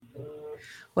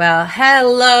Well,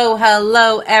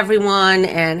 hello, everyone,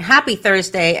 and happy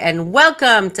Thursday, and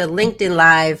welcome to LinkedIn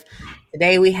Live.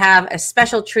 Today we have a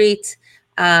special treat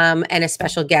and a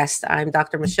special guest. I'm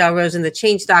Dr. Michelle Rosen, the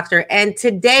Change Doctor, and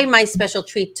today my special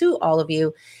treat to all of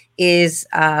you is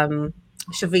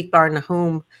Shavit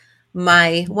Bar-Nahum,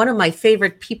 one of my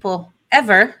favorite people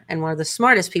ever, and one of the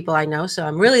smartest people I know. So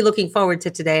I'm really looking forward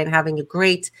to today and having a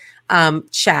great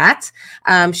chat.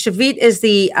 Shavit is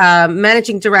the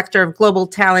managing director of Global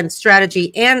Talent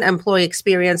Strategy and Employee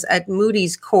Experience at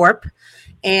Moodys Corp.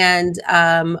 And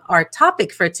our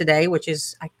topic for today, which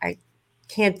is I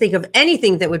can't think of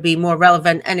anything that would be more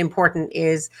relevant and important,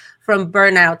 is from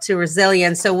burnout to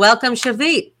resilience. So welcome,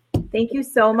 Shavit. Thank you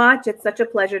so much. It's such a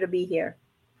pleasure to be here.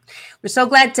 We're so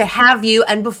glad to have you.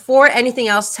 And before anything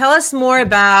else, tell us more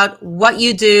about what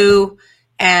you do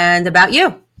and about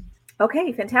you.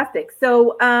 Okay, fantastic.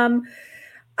 So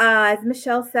as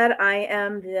Michelle said, I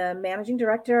am the managing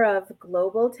director of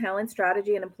Global Talent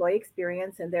Strategy and Employee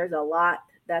Experience, and there's a lot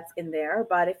that's in there.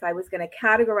 But if I was going to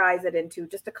categorize it into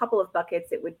just a couple of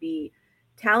buckets, it would be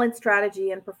talent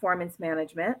strategy and performance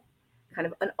management, kind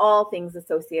of on all things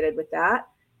associated with that.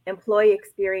 Employee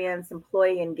experience,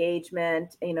 employee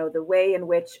engagement, the way in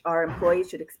which our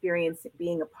employees should experience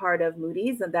being a part of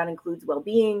Moody's, and that includes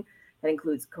well-being, that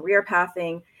includes career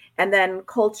pathing, and then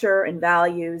culture and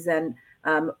values, and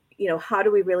how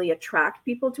do we really attract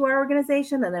people to our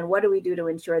organization, and then what do we do to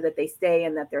ensure that they stay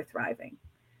and that they're thriving.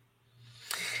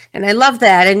 And I love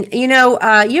that. And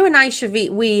you and I,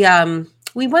 Shavit,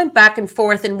 we went back and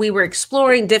forth and we were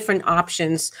exploring different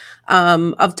options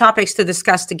of topics to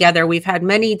discuss together. We've had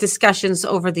many discussions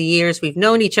over the years. We've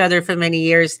known each other for many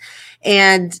years.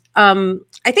 And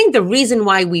I think the reason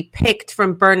why we picked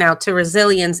from burnout to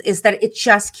resilience is that it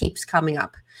just keeps coming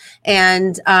up.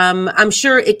 And I'm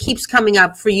sure it keeps coming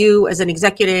up for you as an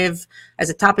executive, as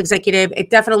a top executive. It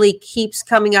definitely keeps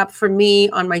coming up for me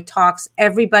on my talks.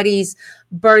 Everybody's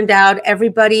burned out.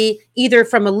 Everybody, either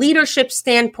from a leadership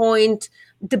standpoint,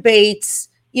 debates,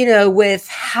 with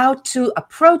how to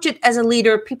approach it as a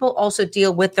leader. People also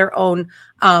deal with their own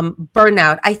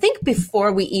burnout. I think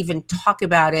before we even talk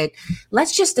about it,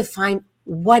 let's just define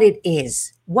what it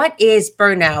is. What is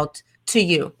burnout to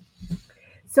you?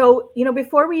 So,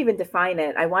 before we even define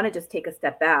it, I want to just take a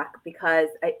step back because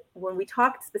when we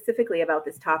talked specifically about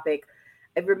this topic,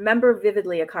 I remember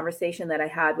vividly a conversation that I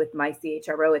had with my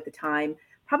CHRO at the time,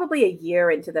 probably a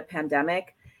year into the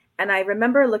pandemic. And I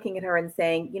remember looking at her and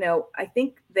saying, I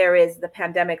think there is the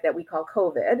pandemic that we call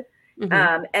COVID.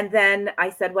 Mm-hmm. And then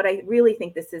I said, what I really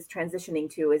think this is transitioning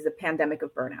to is a pandemic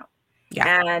of burnout.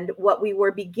 Yeah. And what we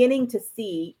were beginning to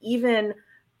see, even,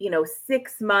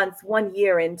 6 months, 1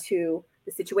 year into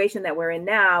the situation that we're in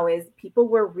now, is people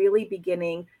were really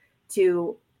beginning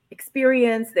to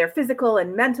experience their physical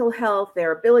and mental health,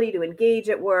 their ability to engage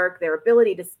at work, their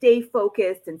ability to stay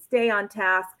focused and stay on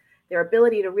task, their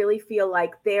ability to really feel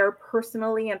like they're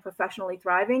personally and professionally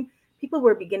thriving. People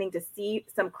were beginning to see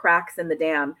some cracks in the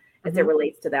dam as it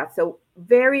relates to that. So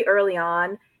very early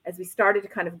on, as we started to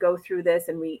kind of go through this,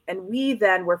 and we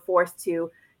then were forced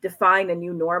to define a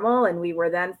new normal, and we were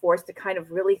then forced to kind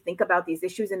of really think about these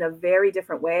issues in a very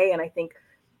different way. And I think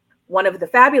one of the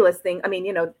fabulous things,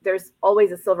 there's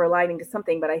always a silver lining to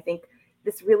something, but I think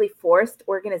this really forced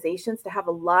organizations to have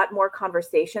a lot more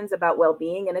conversations about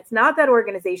well-being. And it's not that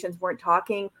organizations weren't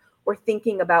talking or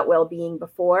thinking about well-being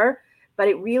before, but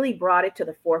it really brought it to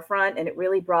the forefront, and it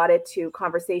really brought it to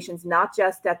conversations, not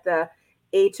just at the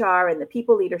HR and the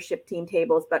people leadership team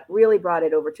tables, but really brought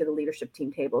it over to the leadership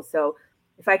team table. So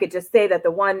if I could just say that the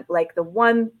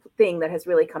one thing that has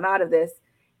really come out of this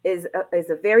is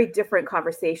a very different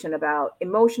conversation about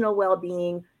emotional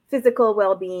well-being, physical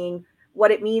well-being,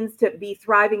 what it means to be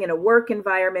thriving in a work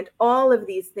environment. All of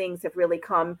these things have really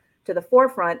come to the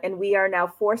forefront, and we are now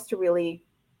forced to really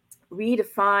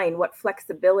redefine what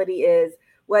flexibility is,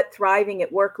 what thriving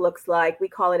at work looks like. We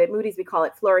call it at Moody's, we call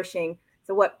it flourishing.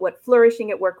 So what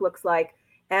flourishing at work looks like.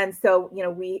 And so,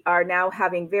 we are now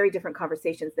having very different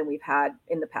conversations than we've had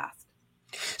in the past.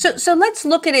 So let's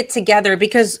look at it together,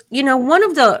 because, one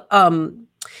of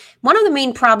the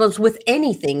main problems with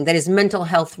anything that is mental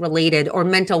health related or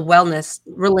mental wellness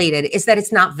related is that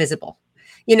it's not visible.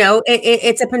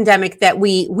 It's a pandemic that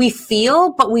we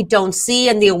feel, but we don't see.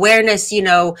 And the awareness,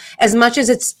 as much as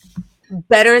it's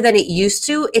better than it used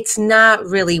to, it's not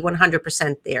really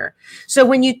 100% there. So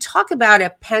when you talk about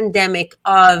a pandemic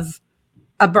of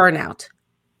a burnout,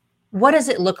 what does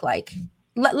it look like?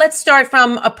 Let's start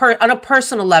from on a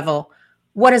personal level.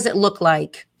 What does it look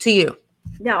like to you?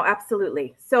 No,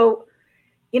 absolutely. So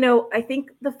I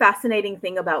think the fascinating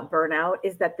thing about burnout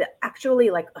is that the actually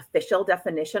like official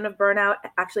definition of burnout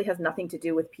actually has nothing to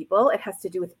do with people. It has to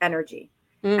do with energy.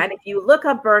 Mm. And if you look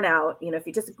up burnout, if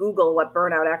you just Google what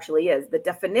burnout actually is, the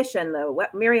definition, the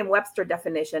Merriam-Webster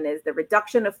definition is the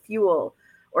reduction of fuel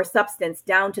or substance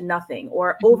down to nothing,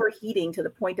 or overheating to the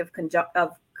point of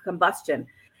combustion.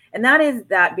 And that is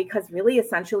that because really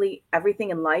essentially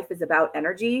everything in life is about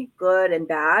energy, good and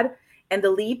bad. And the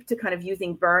leap to kind of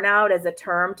using burnout as a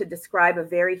term to describe a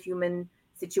very human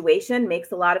situation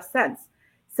makes a lot of sense.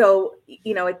 So,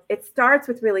 it starts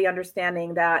with really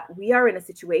understanding that we are in a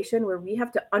situation where we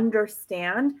have to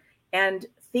understand and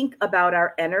think about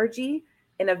our energy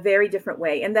in a very different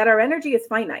way, and that our energy is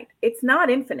finite. It's not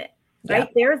infinite, right?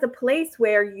 Yeah. There is a place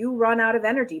where you run out of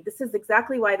energy. This is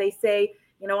exactly why they say,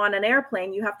 on an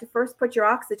airplane, you have to first put your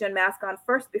oxygen mask on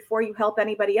first before you help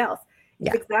anybody else.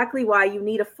 It's exactly why you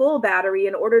need a full battery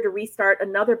in order to restart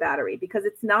another battery, because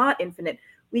it's not infinite.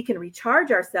 We can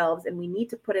recharge ourselves, and we need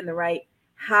to put in the right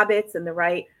habits and the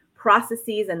right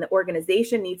processes, and the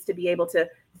organization needs to be able to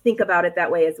think about it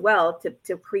that way as well,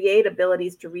 to create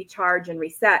abilities to recharge and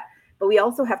reset. But we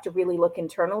also have to really look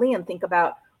internally and think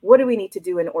about, what do we need to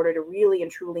do in order to really and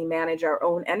truly manage our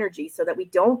own energy so that we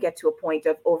don't get to a point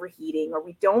of overheating, or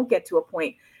we don't get to a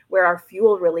point where our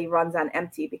fuel really runs on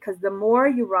empty, because the more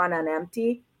you run on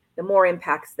empty, the more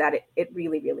impacts that it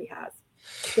really, really has.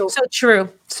 So true.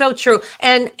 So true.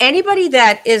 And anybody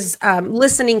that is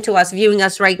listening to us, viewing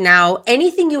us right now,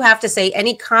 anything you have to say,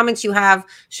 any comments you have,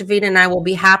 Shavit and I will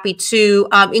be happy to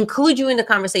include you in the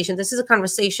conversation. This is a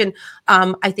conversation,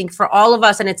 I think, for all of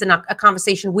us, and it's a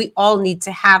conversation we all need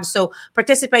to have. So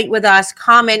participate with us,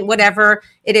 comment, whatever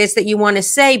it is that you want to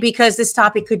say, because this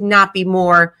topic could not be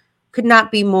more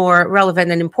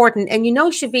relevant and important. And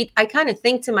Shavit, I kind of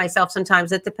think to myself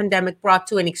sometimes that the pandemic brought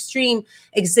to an extreme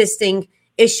existing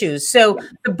issues. So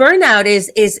the burnout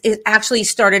is actually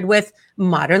started with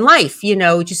modern life,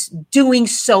 just doing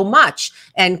so much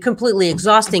and completely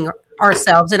exhausting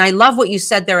ourselves. And I love what you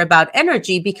said there about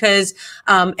energy, because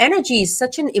energy is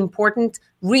such an important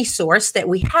resource that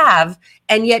we have,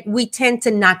 and yet we tend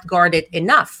to not guard it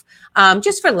enough.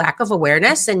 Just for lack of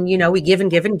awareness. And, we give and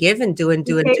give and give and do and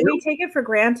do and do. We take it for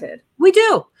granted. We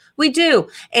do.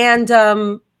 And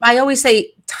I always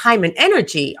say time and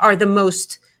energy are the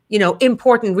most,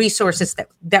 important resources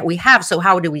that we have. So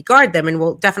how do we guard them? And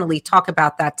we'll definitely talk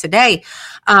about that today.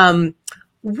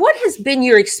 What has been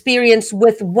your experience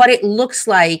with what it looks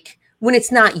like when it's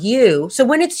not you? So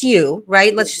when it's you,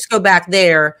 right? Let's just go back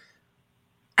there.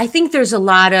 I think there's a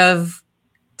lot of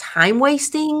time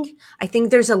wasting. I think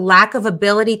there's a lack of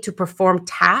ability to perform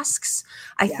tasks.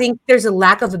 I think there's a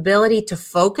lack of ability to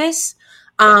focus.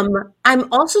 I'm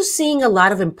also seeing a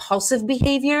lot of impulsive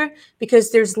behavior,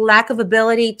 because there's lack of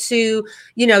ability to,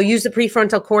 use the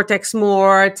prefrontal cortex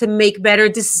more to make better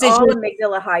decisions. All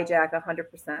amygdala hijack,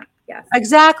 100%. Yes,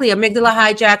 exactly. Amygdala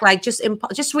hijack, like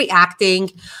just reacting.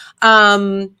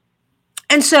 And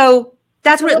so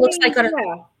that's what it looks like on a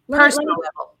personal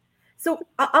level. So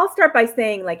I'll start by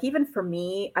saying, like, even for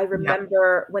me, I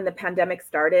remember when the pandemic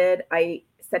started, I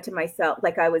said to myself,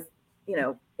 like, I was,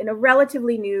 in a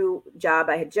relatively new job.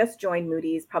 I had just joined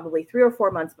Moody's probably 3 or 4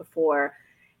 months before.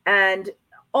 And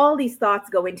all these thoughts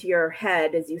go into your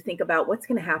head as you think about what's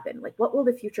going to happen. Like, what will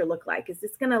the future look like? Is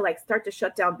this going to like start to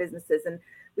shut down businesses? And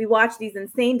we watch these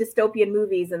insane dystopian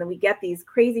movies, and then we get these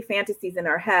crazy fantasies in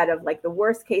our head of like the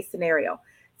worst case scenario.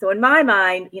 So in my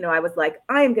mind, I was like,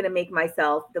 I am going to make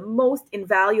myself the most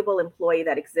invaluable employee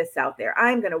that exists out there.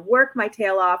 I'm going to work my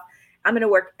tail off. I'm going to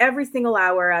work every single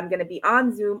hour. I'm going to be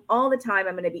on Zoom all the time.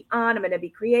 I'm going to be on. I'm going to be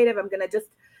creative. I'm going to just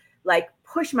like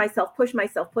push myself.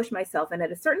 And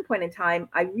at a certain point in time,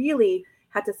 I really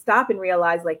had to stop and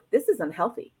realize, like, this is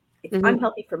unhealthy. It's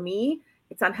unhealthy for me.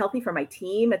 It's unhealthy for my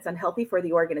team. It's unhealthy for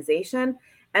the organization.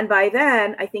 And by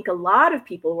then, I think a lot of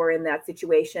people were in that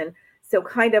situation. So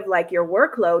kind of like your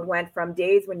workload went from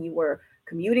days when you were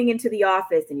commuting into the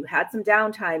office and you had some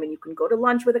downtime and you can go to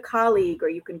lunch with a colleague or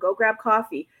you can go grab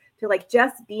coffee, to like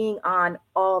just being on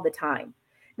all the time.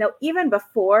 Now, even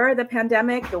before the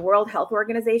pandemic, the World Health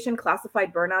Organization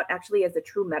classified burnout actually as a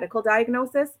true medical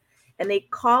diagnosis. And they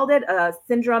called it a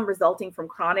syndrome resulting from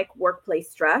chronic workplace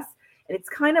stress. And it's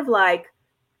kind of like,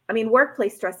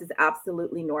 workplace stress is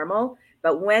absolutely normal.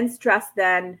 But when stress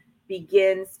then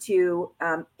begins to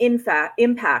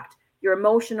impact your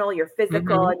emotional, your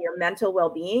physical, and your mental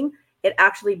well-being, it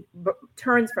actually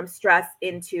turns from stress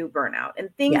into burnout. And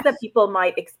things that people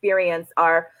might experience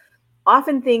are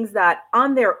often things that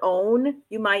on their own,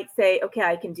 you might say, okay,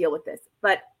 I can deal with this.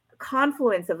 But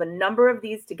confluence of a number of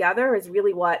these together is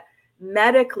really what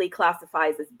medically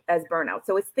classifies as burnout.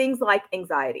 So it's things like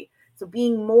anxiety. So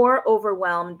being more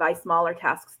overwhelmed by smaller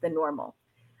tasks than normal.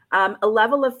 A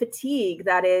level of fatigue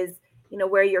that is,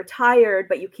 where you're tired,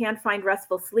 but you can't find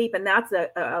restful sleep. And that's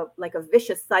like a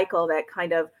vicious cycle that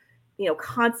kind of,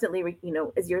 constantly,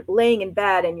 as you're laying in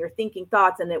bed and you're thinking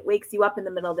thoughts, and it wakes you up in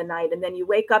the middle of the night, and then you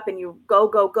wake up and you go,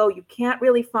 go, go. You can't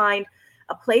really find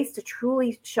a place to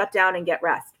truly shut down and get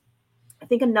rest. I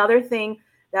think another thing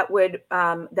that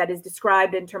that is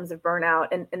described in terms of burnout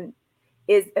and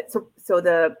is so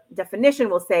the definition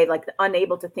will say like the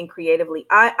unable to think creatively.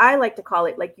 I like to call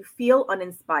it like you feel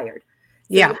uninspired.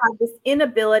 So you have this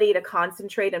inability to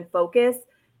concentrate and focus,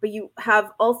 but you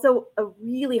have also a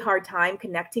really hard time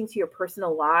connecting to your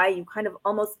personal why. You kind of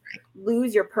almost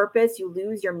lose your purpose, you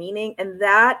lose your meaning. And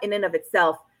that in and of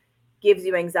itself gives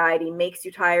you anxiety, makes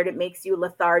you tired, it makes you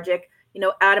lethargic.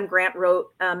 Adam Grant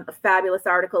wrote a fabulous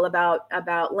article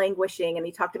about languishing, and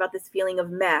he talked about this feeling of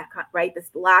meh, right? This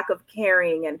lack of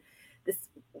caring and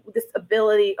this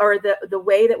ability, or the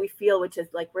way that we feel, which is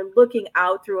like we're looking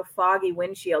out through a foggy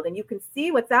windshield, and you can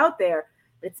see what's out there,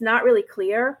 but it's not really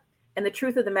clear. And the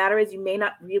truth of the matter is you may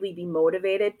not really be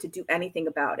motivated to do anything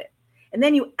about it. And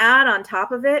then you add on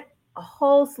top of it a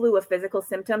whole slew of physical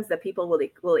symptoms that people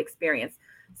will experience.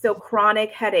 So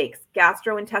chronic headaches,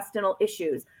 gastrointestinal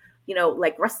issues,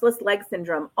 like restless leg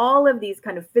syndrome, all of these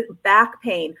kind of back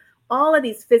pain, all of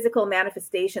these physical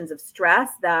manifestations of stress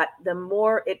that the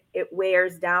more it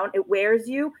wears down, it wears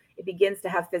you, it begins to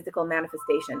have physical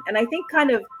manifestation. And I think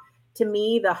kind of, to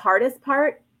me, the hardest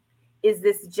part is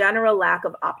this general lack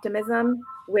of optimism,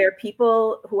 where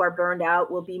people who are burned out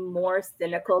will be more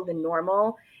cynical than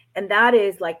normal. And that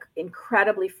is like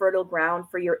incredibly fertile ground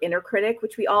for your inner critic,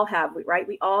 which we all have, right?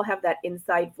 We all have that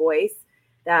inside voice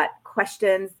that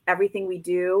questions everything we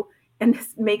do. And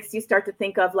this makes you start to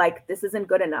think of like, this isn't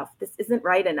good enough. This isn't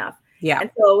right enough. Yeah.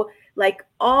 And so like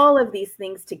all of these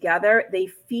things together, they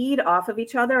feed off of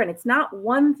each other. And it's not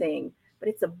one thing, but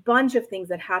it's a bunch of things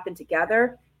that happen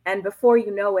together. And before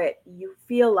you know it, you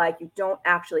feel like you don't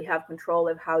actually have control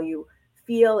of how you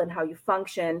feel and how you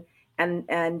function. And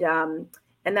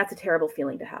that's a terrible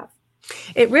feeling to have.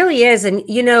 It really is. And,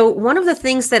 one of the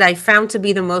things that I found to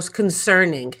be the most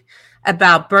concerning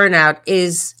about burnout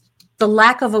is the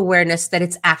lack of awareness that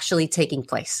it's actually taking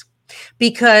place.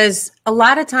 Because a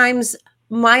lot of times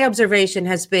my observation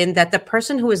has been that the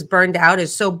person who is burned out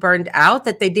is so burned out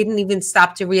that they didn't even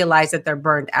stop to realize that they're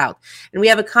burned out. And we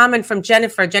have a comment from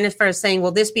Jennifer. Jennifer is saying,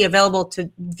 will this be available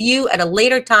to view at a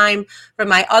later time for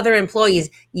my other employees?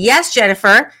 Yes,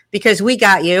 Jennifer, because we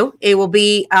got you. It will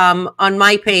be on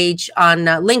my page on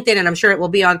LinkedIn, and I'm sure it will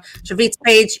be on Shavit's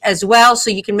page as well. So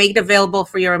you can make it available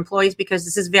for your employees, because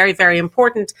this is very, very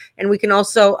important. And we can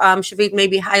also, Shavit,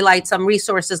 maybe highlight some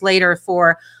resources later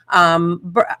for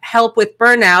help with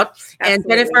burnout. Absolutely. And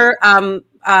Jennifer,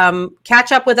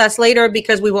 catch up with us later,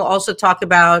 because we will also talk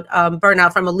about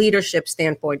burnout from a leadership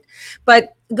standpoint.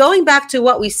 But going back to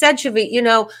what we said,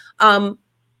 Shavit,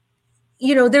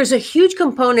 there's a huge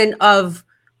component of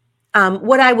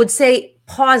what I would say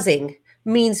pausing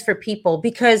means for people,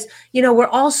 because, we're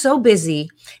all so busy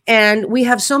and we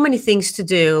have so many things to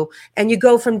do, and you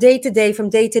go from day to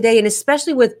day, and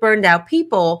especially with burned out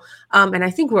people. And I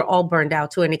think we're all burned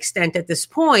out to an extent at this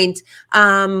point.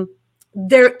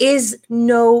 There is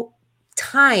no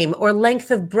time or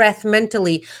length of breath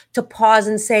mentally to pause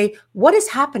and say, what is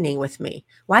happening with me?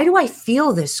 Why do I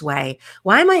feel this way?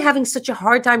 Why am I having such a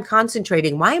hard time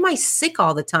concentrating? Why am I sick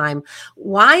all the time?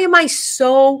 Why am I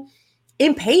so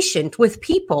impatient with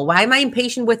people? Why am I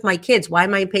impatient with my kids? Why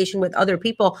am I impatient with other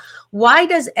people? Why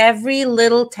does every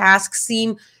little task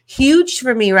seem huge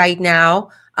for me right now,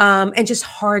 and just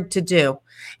hard to do?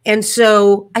 And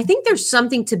so I think there's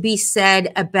something to be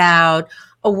said about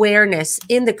awareness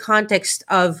in the context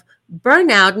of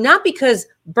burnout, not because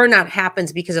burnout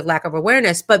happens because of lack of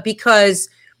awareness, but because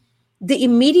the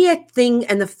immediate thing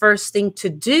and the first thing to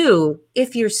do,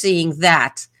 if you're seeing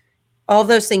that, all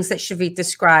those things that Shavit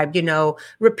described,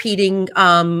 repeating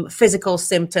physical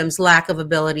symptoms, lack of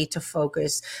ability to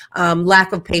focus,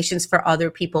 lack of patience for other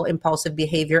people, impulsive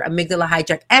behavior, amygdala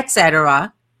hijack,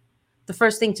 etc. The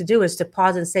first thing to do is to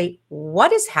pause and say,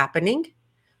 what is happening?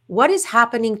 What is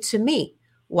happening to me?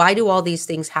 Why do all these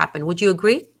things happen? Would you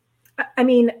agree? I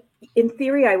mean, in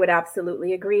theory, I would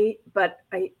absolutely agree. But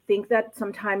I think that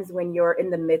sometimes when you're in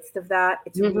the midst of that,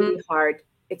 it's really hard.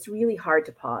 It's really hard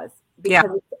to pause.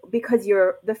 Because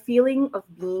the feeling of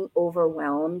being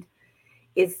overwhelmed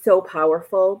is so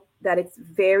powerful that it's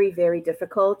very, very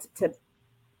difficult to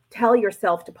tell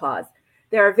yourself to pause.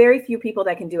 There are very few people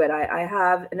that can do it. I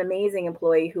have an amazing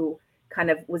employee who kind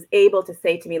of was able to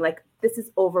say to me, like,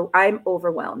 I'm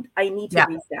overwhelmed. I need to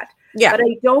reset. Yeah. But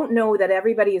I don't know that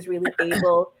everybody is really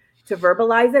able to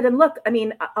verbalize it. And look, I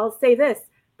mean, I'll say this,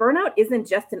 burnout isn't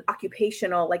just an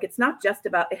occupational, like, it's not just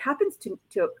about, it happens to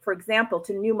for example,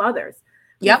 to new mothers.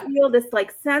 You feel this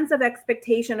like sense of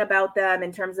expectation about them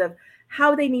in terms of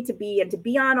how they need to be and to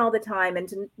be on all the time and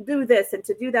to do this and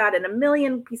to do that and a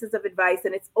million pieces of advice.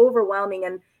 And it's overwhelming.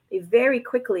 And they very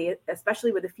quickly,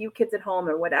 especially with a few kids at home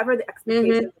or whatever the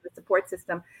expectations of the support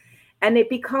system, and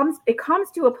it comes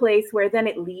to a place where then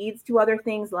it leads to other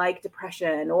things like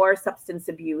depression or substance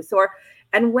abuse,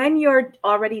 and when you're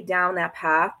already down that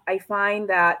path, I find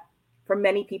that for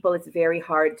many people, it's very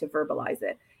hard to verbalize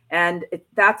it. And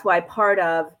that's why part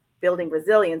of building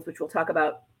resilience, which we'll talk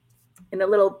about in a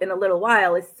little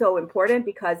while, is so important,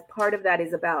 because part of that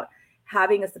is about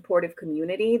having a supportive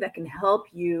community that can help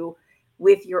you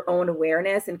with your own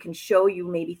awareness and can show you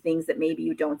maybe things that maybe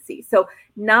you don't see. So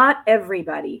not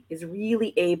everybody is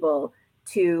really able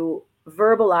to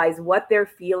verbalize what they're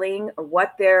feeling or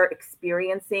what they're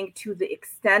experiencing to the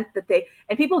extent that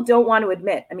and people don't want to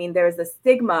admit. I mean, there's a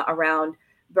stigma around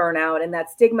burnout, and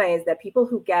that stigma is that people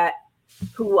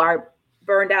who are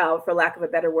burned out, for lack of a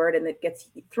better word, and it gets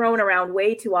thrown around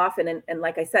way too often. And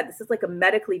like I said, this is like a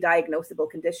medically diagnosable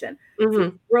condition.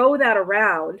 So throw that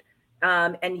around.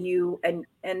 And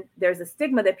there's a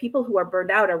stigma that people who are burned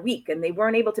out are weak and they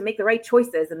weren't able to make the right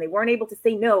choices and they weren't able to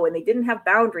say no and they didn't have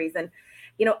boundaries. And,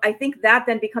 I think that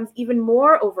then becomes even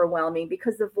more overwhelming,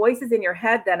 because the voices in your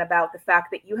head then about the fact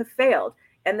that you have failed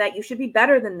and that you should be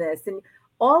better than this, and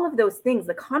all of those things,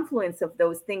 the confluence of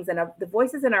those things, and the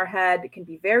voices in our head can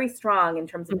be very strong in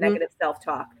terms of negative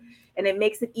self-talk. And it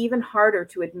makes it even harder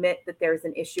to admit that there's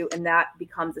an issue, and that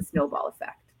becomes a snowball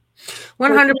effect.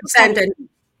 100%.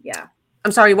 Yeah.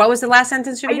 I'm sorry, what was the last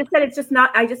sentence? I just said it's just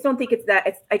not, I just don't think it's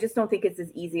that, I just don't think it's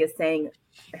as easy as saying.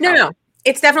 No,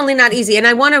 it's definitely not easy. And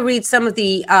I want to read some of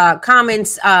the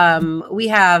comments. We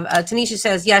have Tanisha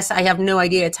says, yes, I have no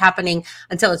idea it's happening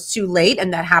until it's too late.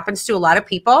 And that happens to a lot of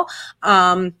people.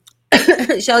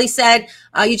 Shelly said,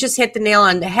 you just hit the nail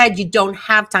on the head. You don't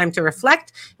have time to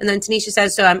reflect. And then Tanisha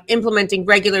says, so I'm implementing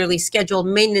regularly scheduled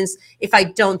maintenance if I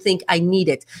don't think I need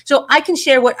it. So I can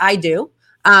share what I do.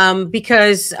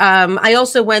 Because I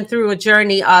also went through a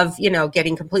journey of,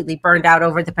 getting completely burned out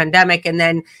over the pandemic, and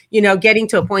then, getting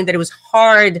to a point that it was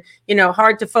hard,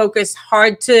 hard to focus,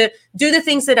 hard to do the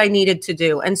things that I needed to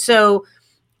do. And so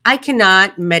I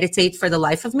cannot meditate for the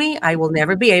life of me. I will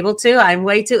never be able to. I'm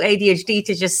way too ADHD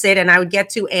to just sit, and I would get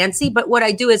too antsy. But what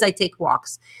I do is I take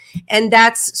walks, and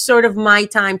that's sort of my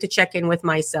time to check in with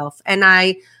myself. And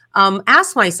I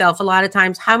ask myself a lot of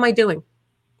times, how am I doing?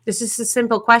 This is a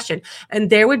simple question. And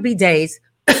there would be days,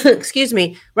 excuse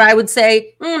me, where I would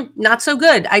say, not so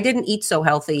good. I didn't eat so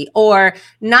healthy, or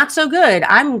not so good.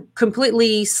 I'm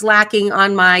completely slacking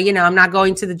on my, I'm not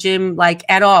going to the gym like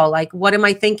at all. Like, what am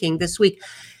I thinking this week?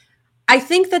 I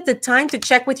think that the time to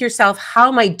check with yourself, how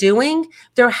am I doing?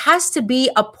 There has to be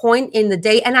a point in the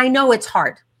day. And I know it's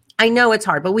hard,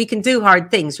 but we can do hard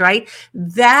things, right?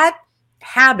 That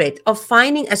habit of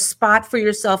finding a spot for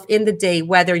yourself in the day,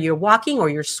 whether you're walking or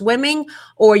you're swimming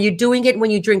or you're doing it when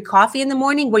you drink coffee in the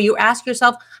morning, where you ask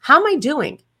yourself, how am I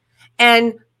doing?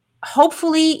 And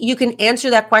hopefully you can answer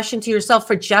that question to yourself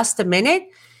for just a minute,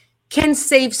 can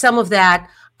save some of that,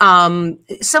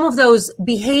 some of those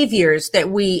behaviors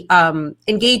that we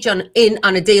engage on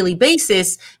a daily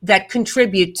basis that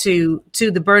contribute to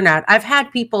the burnout. I've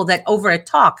had people that over a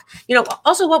talk,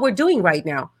 also what we're doing right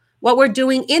now, what we're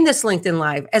doing in this LinkedIn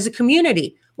Live as a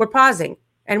community, we're pausing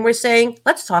and we're saying,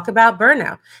 let's talk about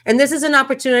burnout. And this is an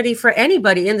opportunity for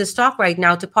anybody in this talk right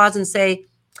now to pause and say,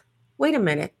 wait a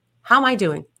minute, how am I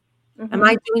doing? Am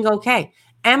I doing okay?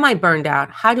 Am I burned out?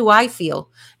 How do I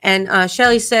feel? And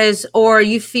Shelly says, or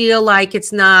you feel like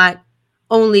it's not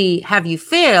only have you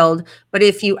failed, but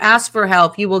if you ask for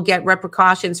help, you will get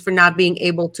repercussions for not being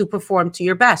able to perform to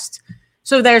your best.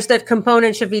 So there's that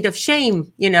component, Shavit, of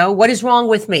shame. What is wrong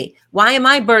with me? Why am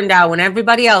I burned out when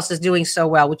everybody else is doing so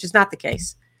well, which is not the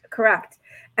case? Correct.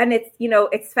 And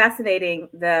it's fascinating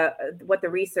what the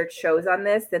research shows on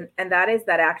this. And that is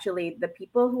that actually the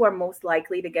people who are most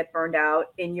likely to get burned out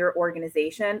in your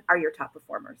organization are your top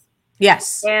performers.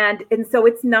 Yes. And so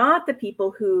it's not the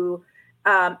people who,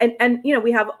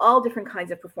 we have all different kinds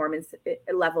of performance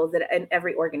levels in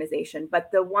every organization,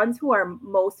 but the ones who are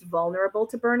most vulnerable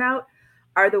to burnout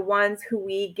are the ones who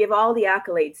we give all the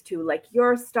accolades to, like,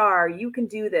 you're a star, you can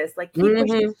do this, like, keep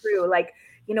pushing through, like,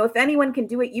 if anyone can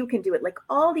do it, you can do it. Like,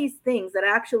 all these things that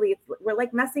actually we're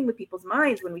like messing with people's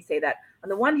minds when we say that. On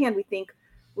the one hand, we think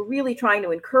we're really trying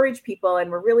to encourage people and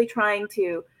we're really trying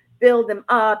to build them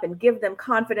up and give them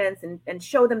confidence and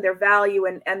show them their value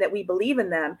and that we believe in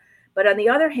them. But on the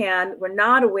other hand, we're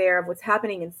not aware of what's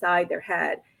happening inside their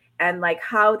head and like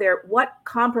what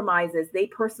compromises they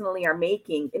personally are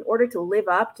making in order to live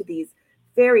up to these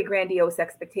very grandiose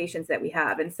expectations that we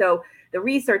have. And so the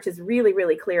research is really,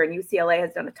 really clear. And UCLA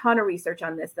has done a ton of research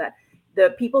on this, that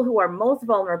the people who are most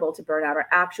vulnerable to burnout are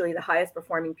actually the highest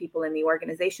performing people in the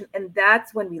organization. And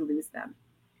that's when we lose them.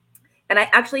 And I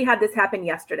actually had this happen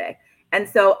yesterday. And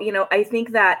so, I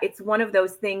think that it's one of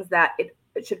those things that it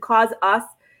should cause us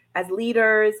as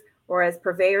leaders or as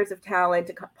purveyors of talent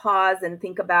to pause and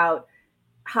think about,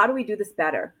 how do we do this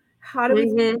better? How do we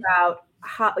think about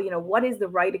what is the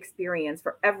right experience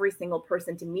for every single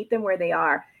person to meet them where they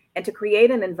are and to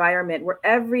create an environment where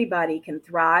everybody can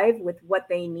thrive with what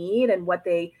they need and what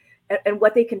they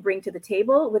can bring to the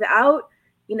table without,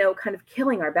 kind of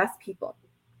killing our best people.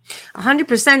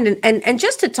 100%. And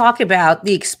just to talk about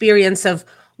the experience of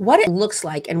what it looks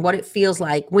like and what it feels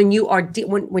like when you are,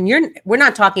 we're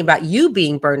not talking about you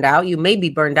being burned out. You may be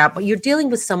burned out, but you're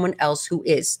dealing with someone else who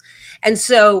is. And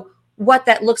so what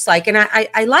that looks like. And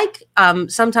I like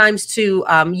sometimes to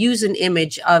use an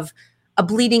image of a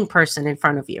bleeding person in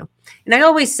front of you. And I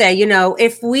always say,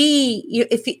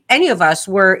 if any of us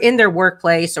were in their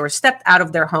workplace or stepped out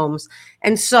of their homes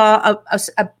and saw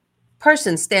a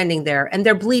person standing there and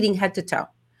they're bleeding head to toe,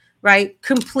 right?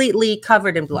 Completely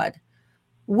covered in blood.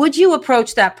 Would you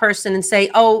approach that person and say,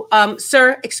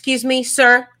 sir, excuse me,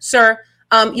 sir,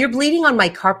 you're bleeding on my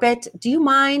carpet. Do you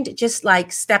mind just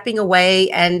like stepping away?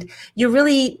 And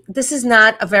this is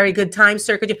not a very good time,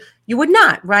 sir. You would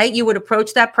not, right? You would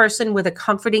approach that person with a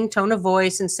comforting tone of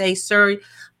voice and say, sir,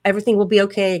 everything will be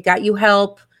okay. I got you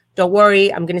help. Don't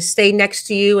worry. I'm going to stay next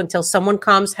to you until someone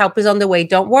comes. Help is on the way.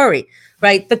 Don't worry,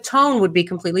 right? The tone would be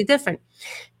completely different.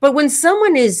 But when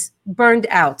someone is burned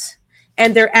out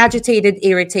and they're agitated,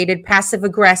 irritated, passive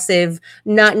aggressive,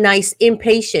 not nice,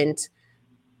 impatient,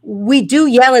 we do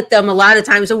yell at them a lot of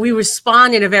times, and we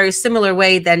respond in a very similar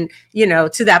way than,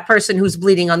 to that person who's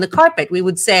bleeding on the carpet. We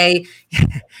would say,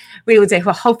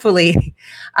 well, hopefully,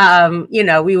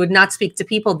 we would not speak to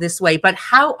people this way. But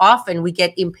how often we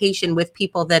get impatient with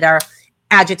people that are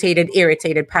agitated,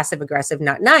 irritated, passive aggressive,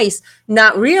 not nice,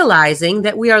 not realizing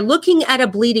that we are looking at a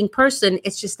bleeding person.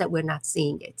 It's just that we're not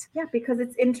seeing it. Yeah, because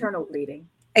it's internal bleeding.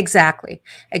 Exactly.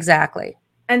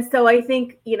 And so I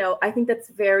think, that's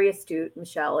very astute,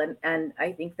 Michelle. And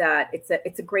I think that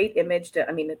it's a great image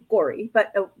gory,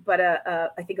 but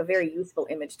I think a very useful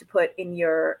image to put in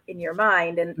your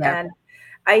mind. And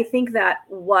I think that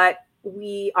what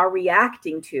we are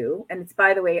reacting to, and it's,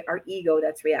 by the way, our ego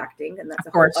that's reacting, and that's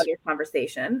a whole other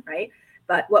conversation, right?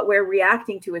 But what we're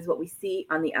reacting to is what we see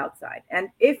on the outside. And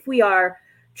if we are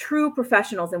true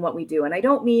professionals in what we do, and I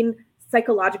don't mean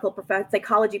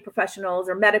psychology professionals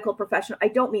or medical professionals. I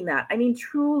don't mean that. I mean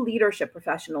true leadership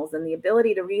professionals and the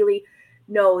ability to really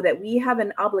know that we have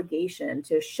an obligation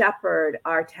to shepherd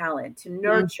our talent, to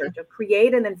nurture, to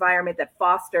create an environment that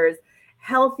fosters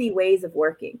healthy ways of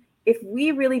working. If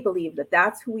we really believe that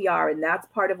that's who we are and that's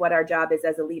part of what our job is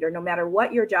as a leader, no matter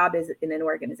what your job is in an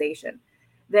organization,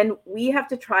 then we have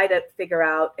to try to figure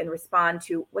out and respond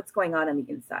to what's going on the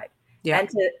inside. Yeah.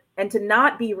 And to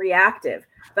not be reactive,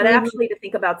 but actually to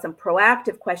think about some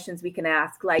proactive questions we can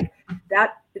ask, like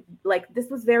this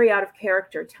was very out of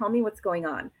character. Tell me what's going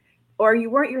on. Or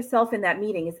you weren't yourself in that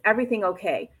meeting. Is everything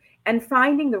okay? And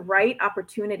finding the right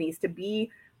opportunities to be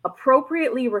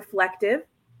appropriately reflective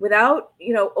without,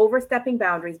 overstepping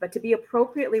boundaries, but to be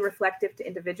appropriately reflective to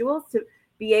individuals, to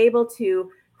be able to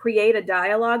create a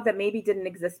dialogue that maybe didn't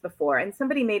exist before. And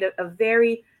somebody made a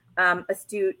very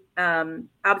astute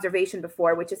observation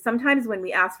before, which is sometimes when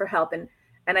we ask for help, and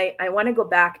I want to go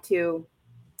back to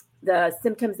the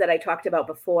symptoms that I talked about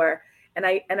before, and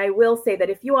I will say that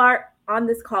if you are on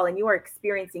this call and you are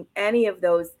experiencing any of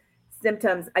those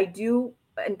symptoms, I do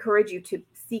encourage you to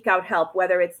seek out help,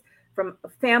 whether it's from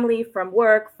family, from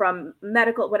work, from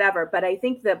medical, whatever. But I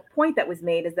think the point that was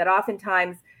made is that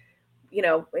oftentimes,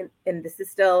 and this is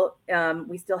still,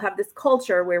 we still have this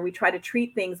culture where we try to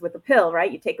treat things with a pill,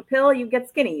 right? You take a pill, you get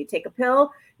skinny. You take a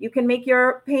pill, you can make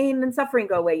your pain and suffering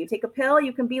go away. You take a pill,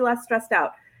 you can be less stressed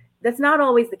out. That's not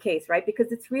always the case, right?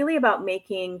 Because it's really about this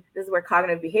is where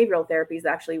cognitive behavioral therapy is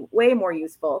actually way more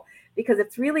useful, because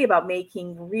it's really about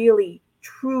making really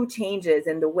true changes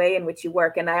in the way in which you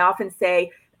work. And I often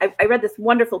say, I read this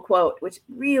wonderful quote, which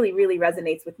really, really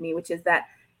resonates with me, which is that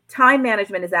time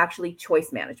management is actually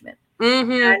choice management.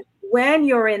 And when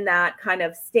you're in that kind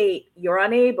of state, you're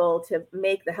unable to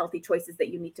make the healthy choices that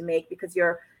you need to make because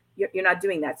you're not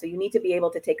doing that. So you need to be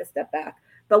able to take a step back.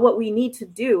 But what we need to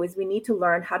do is we need to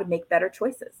learn how to make better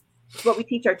choices. It's what we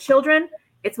teach our children.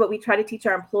 It's what we try to teach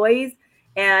our employees.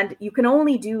 And you can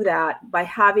only do that by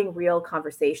having real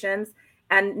conversations.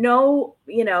 And no,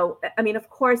 I mean, of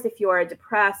course, if you're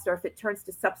depressed or if it turns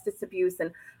to substance abuse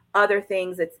and other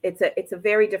things, it's a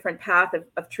very different path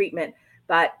of treatment.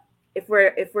 But if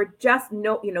we're just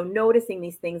noticing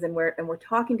these things and we're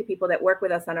talking to people that work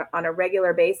with us on a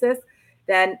regular basis,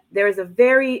 then there's a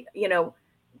very,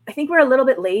 I think we're a little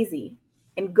bit lazy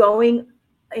in going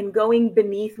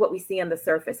beneath what we see on the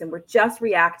surface, and we're just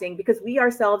reacting because we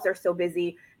ourselves are so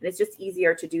busy, and it's just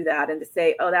easier to do that and to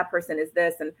say, oh, that person is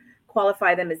this, and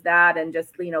qualify them as that, and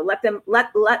just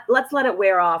let's let it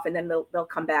wear off, and then they'll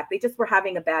come back. They just were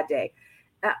having a bad day.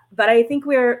 But I think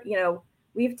we have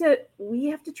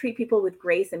to treat people with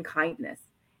grace and kindness.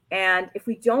 And if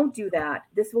we don't do that,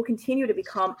 this will continue to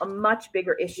become a much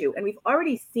bigger issue. And we've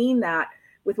already seen that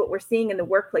with what we're seeing in the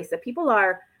workplace, that people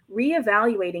are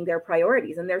reevaluating their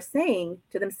priorities, and they're saying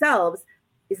to themselves,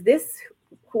 is this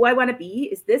who I want to be?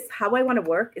 Is this how I want to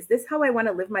work? Is this how I want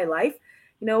to live my life?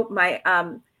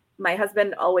 My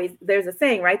husband always, there's a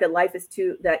saying, right, that life is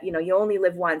you only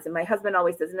live once. And my husband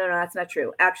always says, no, that's not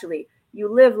true. Actually,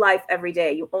 you live life every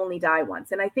day. You only die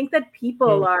once. And I think that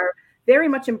people are very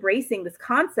much embracing this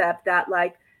concept that,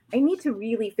 like, I need to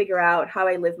really figure out how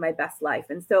I live my best life.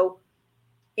 And so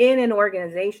in an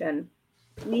organization,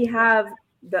 we have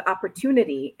the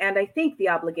opportunity and I think the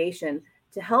obligation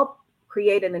to help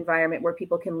create an environment where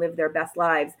people can live their best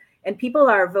lives, and people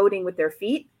are voting with their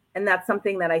feet. And that's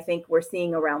something that I think we're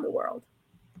seeing around the world.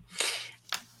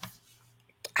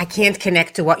 I can't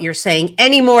connect to what you're saying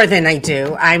any more than I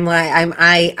do.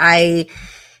 I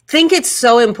think it's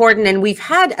so important. And we've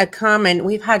had a comment,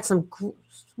 we're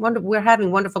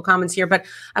having wonderful comments here, but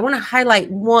I want to highlight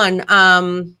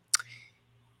one.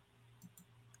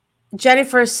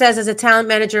 Jennifer says, as a talent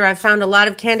manager, I've found a lot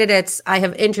of candidates I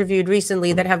have interviewed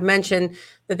recently that have mentioned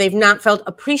that they've not felt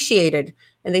appreciated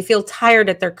and they feel tired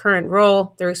at their current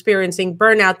role. They're experiencing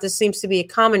burnout. This seems to be a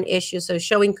common issue. So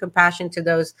showing compassion to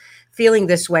those feeling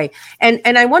this way. And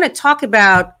I want to talk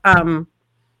about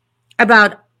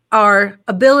our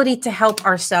ability to help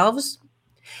ourselves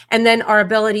and then our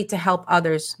ability to help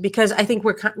others, because I think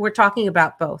we're talking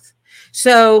about both.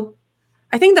 So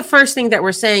I think the first thing that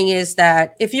we're saying is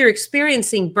that if you're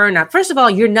experiencing burnout, first of all,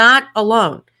 you're not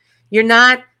alone. You're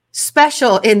not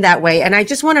special in that way. And I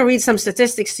just want to read some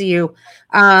statistics to you.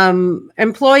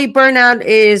 Employee burnout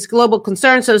is global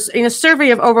concern. So in a survey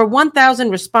of over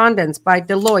 1,000 respondents by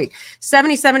Deloitte,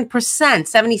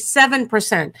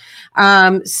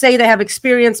 77% say they have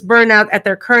experienced burnout at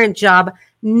their current job.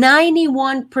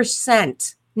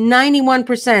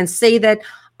 91% say that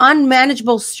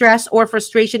unmanageable stress or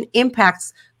frustration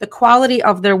impacts the quality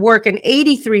of their work, and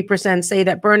 83% say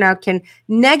that burnout can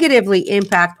negatively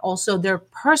impact also their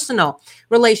personal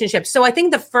relationships. So I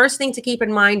think the first thing to keep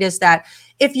in mind is that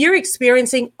if you're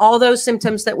experiencing all those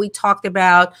symptoms that we talked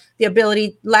about,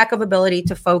 the lack of ability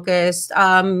to focus,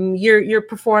 you're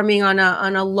performing on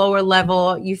a lower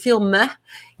level, you feel meh,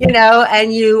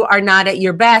 and you are not at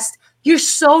your best, you're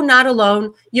so not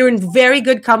alone. You're in very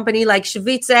good company. Like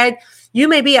Shavit said, you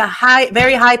may be a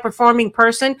very high performing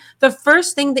person. The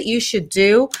first thing that you should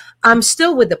do,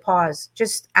 still with the pause,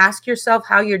 just ask yourself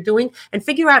how you're doing and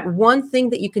figure out one thing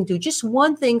that you can do. Just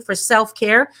one thing for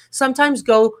self-care sometimes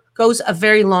goes a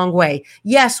very long way.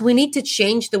 Yes, we need to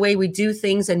change the way we do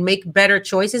things and make better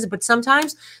choices. But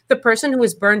sometimes the person who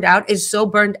is burned out is so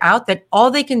burned out that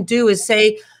all they can do is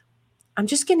say, I'm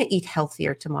just going to eat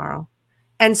healthier tomorrow.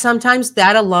 And sometimes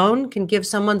that alone can give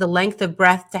someone the length of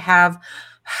breath to have,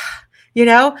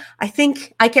 I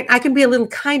think I can be a little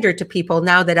kinder to people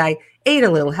now that I ate a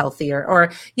little healthier,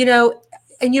 or,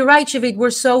 and you're right, Shavit,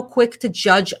 we're so quick to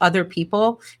judge other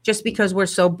people just because we're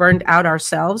so burned out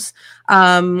ourselves.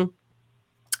 And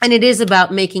it is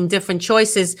about making different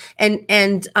choices.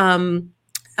 And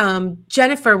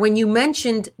Jennifer, when you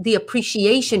mentioned the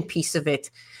appreciation piece of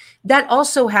it, that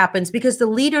also happens because the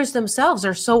leaders themselves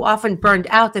are so often burned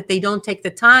out that they don't take the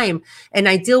time. And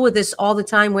I deal with this all the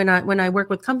time when I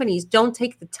work with companies. Don't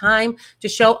take the time to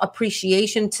show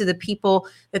appreciation to the people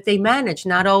that they manage,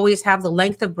 not always have the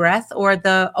length of breath or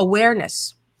the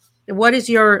awareness. What is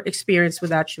your experience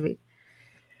with that, Shavit?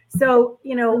 So,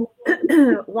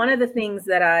 one of the things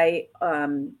that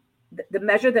the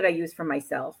measure that I use for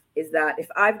myself is that if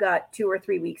I've got 2 or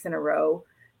 3 weeks in a row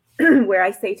where I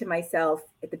say to myself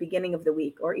at the beginning of the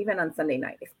week, or even on Sunday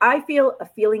night, if I feel a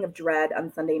feeling of dread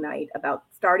on Sunday night about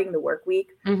starting the work week,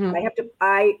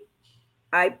 I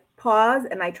pause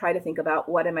and I try to think about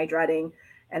what am I dreading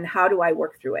and how do I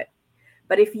work through it.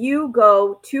 But if you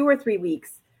go 2 or 3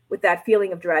 weeks with that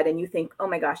feeling of dread and you think, oh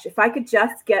my gosh, if I could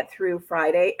just get through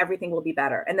Friday, everything will be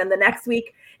better. And then the next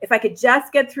week, if I could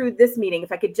just get through this meeting,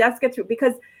 if I could just get through,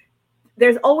 because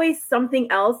there's always something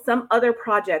else, some other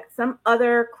project, some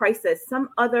other crisis, some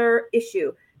other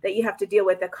issue that you have to deal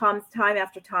with that comes time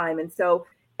after time. And so,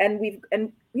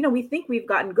 we think we've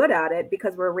gotten good at it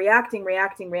because we're reacting,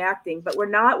 but we're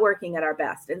not working at our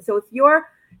best. And so if you're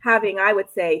having, I would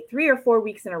say, 3 or 4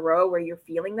 weeks in a row where you're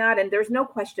feeling that, and there's no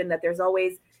question that there's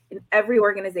always, in every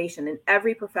organization, in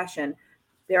every profession,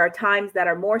 there are times that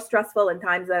are more stressful and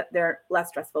times that they're less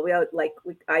stressful.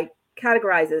 I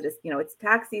categorize it as, it's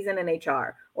tax season in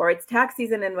HR, or it's tax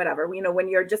season in whatever, when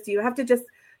you have to just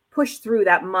push through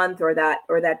that month or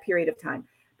that period of time.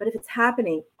 But if it's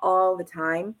happening all the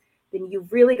time, then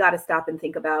you've really got to stop and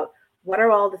think about, what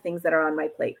are all the things that are on my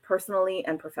plate, personally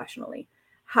and professionally?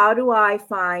 How do I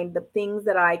find the things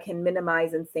that I can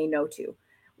minimize and say no to?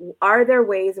 Are there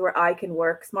ways where I can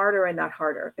work smarter and not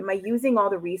harder? Am I using all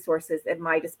the resources at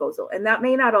my disposal? And that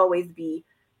may not always be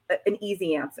an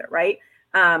easy answer, right?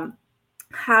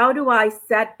 How do I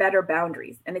set better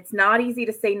boundaries? And it's not easy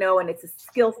to say no, and it's a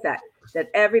skill set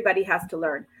that everybody has to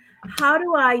learn. How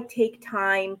do I take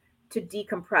time to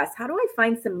decompress? How do I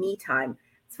find some me time?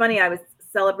 It's funny, I was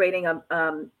celebrating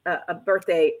a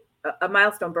birthday, a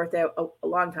milestone birthday a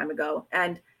long time ago,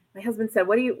 and my husband said,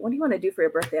 what do you want to do for your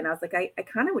birthday? And I was like, I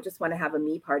kind of just want to have a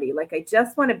me party. Like, I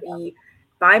just want to be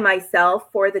by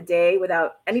myself for the day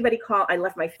without anybody calling. I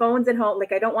left my phones at home.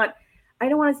 Like, I don't want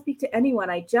to speak to anyone.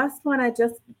 I just want to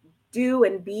just do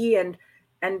and be and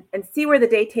see where the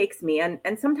day takes me. And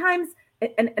sometimes,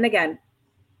 and again,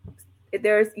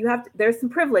 there's some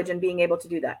privilege in being able to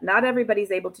do that. Not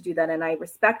everybody's able to do that. And I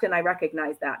respect and I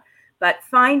recognize that. But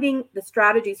finding the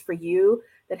strategies for you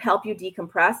that help you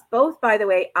decompress, both, by the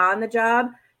way, on the job.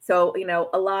 So,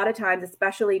 a lot of times,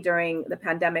 especially during the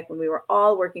pandemic when we were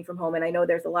all working from home, and I know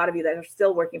there's a lot of you that are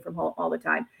still working from home all the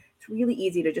time, it's really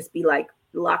easy to just be like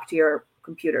locked to your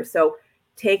computer. So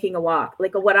taking a walk,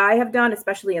 like what I have done,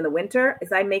 especially in the winter,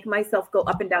 is I make myself go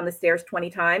up and down the stairs 20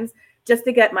 times just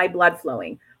to get my blood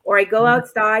flowing. Or I go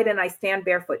outside and I stand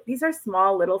barefoot. These are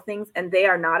small little things, and they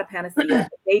are not a panacea.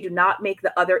 They do not make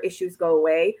the other issues go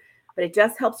away, but it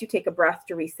just helps you take a breath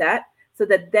to reset, so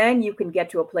that then you can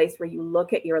get to a place where you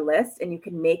look at your list and you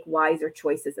can make wiser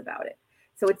choices about it.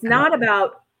 So it's not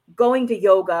about going to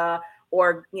yoga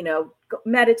or,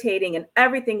 meditating and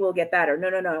everything will get better.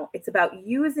 No. It's about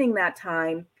using that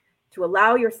time to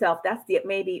allow yourself.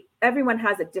 Maybe everyone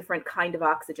has a different kind of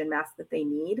oxygen mask that they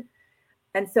need.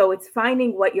 And so it's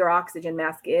finding what your oxygen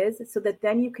mask is, so that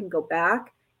then you can go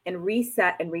back and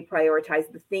reset and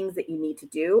reprioritize the things that you need to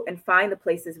do, and find the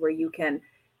places where you can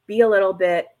be a little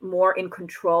bit more in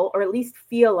control, or at least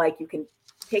feel like you can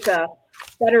take a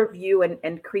better view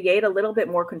and create a little bit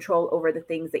more control over the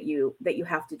things that you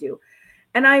have to do.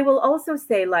 And I will also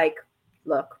say,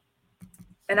 look,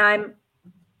 and I'm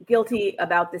guilty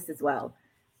about this as well,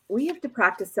 we have to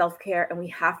practice self-care, and we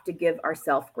have to give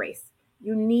ourselves grace.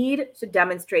 You need to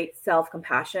demonstrate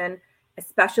self-compassion,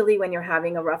 especially when you're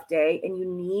having a rough day, and you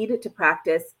need to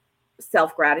practice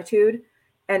self-gratitude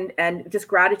and just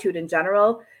gratitude in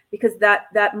general, because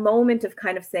that moment of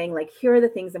kind of saying, like, here are the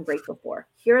things I'm grateful for,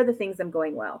 here are the things I'm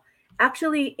going well,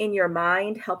 actually in your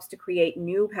mind helps to create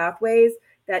new pathways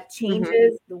that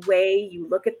changes the way you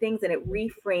look at things, and it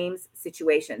reframes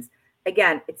situations.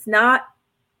 Again, it's not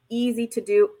easy to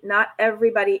do. Not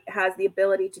everybody has the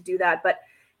ability to do that, but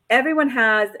everyone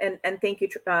has, and thank you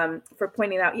for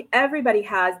pointing out, everybody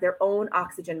has their own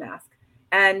oxygen mask,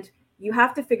 and you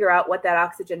have to figure out what that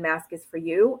oxygen mask is for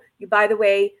you. You, by the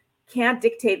way, can't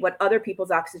dictate what other people's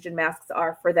oxygen masks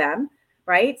are for them,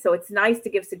 right? So it's nice to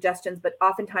give suggestions, but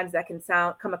oftentimes that can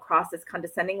come across as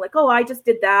condescending, like, oh, I just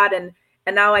did that and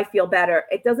now I feel better.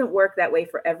 It doesn't work that way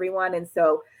for everyone. And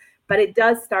so, but it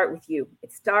does start with you.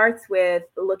 It starts with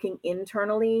looking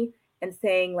internally and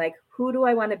saying, like, who do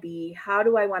I want to be? How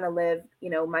do I want to live,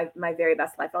 my very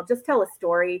best life? I'll just tell a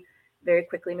story very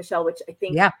quickly, Michelle, which I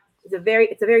think is it's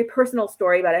a very personal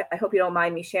story, but I hope you don't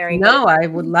mind me sharing. No, I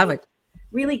would love it.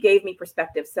 Really gave me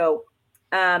perspective. So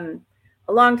a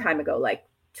long time ago, like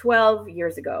 12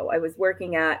 years ago, I was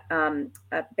working at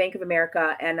Bank of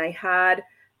America, and I had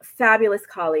a fabulous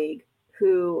colleague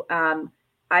who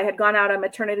I had gone out on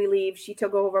maternity leave. She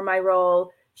took over my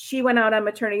role. She went out on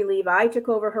maternity leave. I took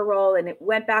over her role, and it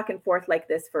went back and forth like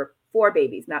this for 4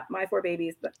 babies, not my 4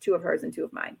 babies, but 2 of hers and 2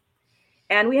 of mine.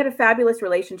 And we had a fabulous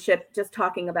relationship, just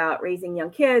talking about raising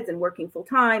young kids and working full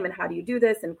time and how do you do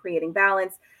this and creating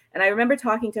balance. And I remember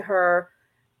talking to her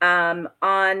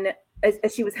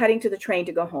as she was heading to the train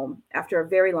to go home after a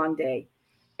very long day.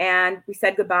 And we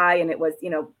said goodbye, and it was,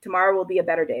 tomorrow will be a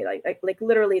better day. Like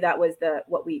literally that was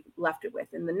what we left it with.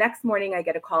 And the next morning I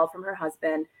get a call from her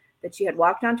husband that she had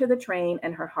walked onto the train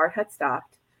and her heart had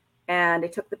stopped. And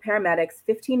it took the paramedics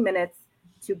 15 minutes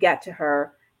to get to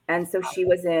her. And so she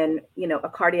was in, a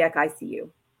cardiac ICU.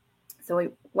 So we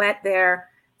went there,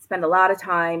 spent a lot of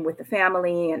time with the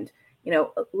family and, a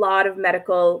lot of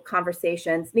medical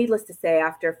conversations. Needless to say,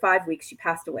 after 5 weeks, she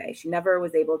passed away. She never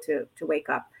was able to wake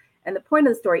up. And the point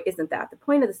of the story isn't that. The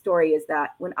point of the story is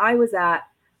that when I was at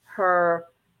her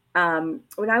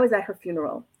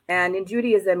funeral, and in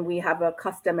Judaism, we have a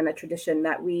custom and a tradition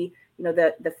that we,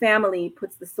 the family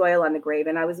puts the soil on the grave.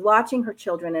 And I was watching her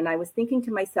children and I was thinking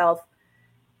to myself,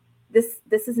 this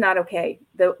is not okay.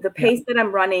 The pace that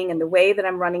I'm running and the way that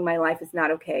I'm running my life is not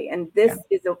okay. And this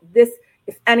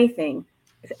if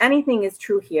anything is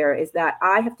true here, is that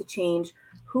I have to change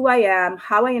who I am,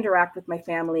 how I interact with my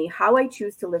family, how I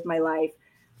choose to live my life.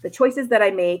 The choices that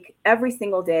I make every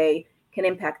single day can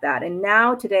impact that. And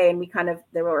now today, and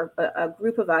there were a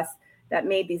group of us that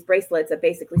made these bracelets that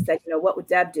basically said, what would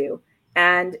Deb do?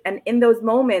 And in those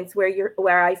moments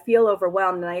where I feel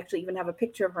overwhelmed, and I actually even have a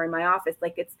picture of her in my office,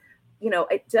 like it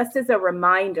just is a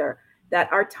reminder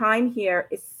that our time here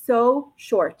is so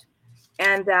short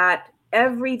and that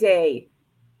every day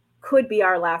could be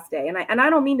our last day. And I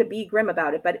don't mean to be grim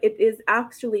about it, but it is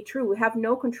actually true. We have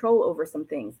no control over some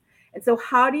things. And so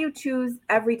how do you choose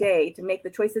every day to make the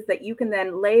choices that you can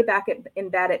then lay back in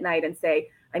bed at night and say,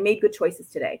 I made good choices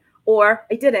today, or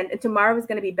I didn't, and tomorrow is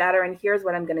going to be better, and here's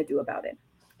what I'm going to do about it.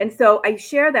 And so I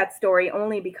share that story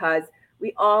only because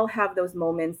we all have those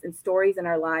moments and stories in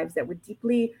our lives that were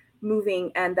deeply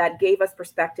moving and that gave us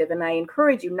perspective. And I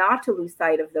encourage you not to lose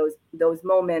sight of those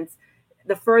moments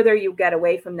the further you get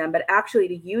away from them, but actually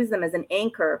to use them as an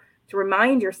anchor to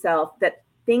remind yourself that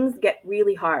things get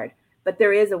really hard, but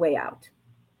there is a way out.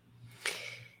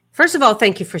 First of all,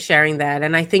 thank you for sharing that.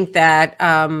 And I think that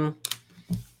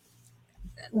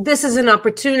this is an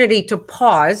opportunity to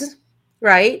pause,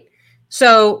 right?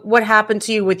 So what happened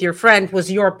to you with your friend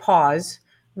was your pause.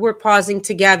 We're pausing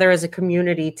together as a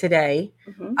community today.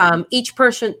 Mm-hmm. Each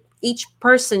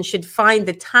person should find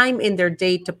the time in their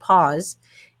day to pause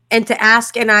and to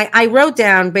ask. And I wrote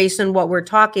down, based on what we're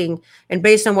talking and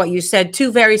based on what you said, two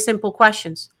very simple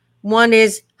questions. One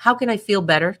is, how can I feel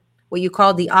better? What you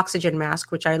call the oxygen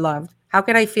mask, which I loved. How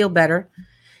can I feel better?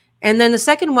 And then the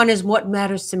second one is, what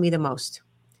matters to me the most?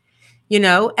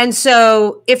 And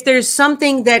so if there's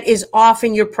something that is off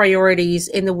in your priorities,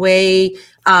 in the way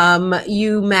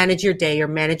you manage your day or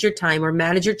manage your time or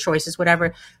manage your choices,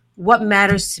 whatever, what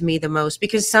matters to me the most?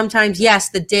 Because sometimes, yes,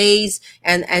 the days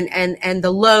and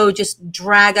the load just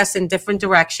drag us in different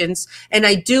directions. And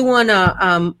I do want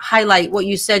to highlight what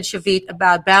you said, Shavit,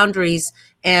 about boundaries.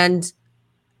 And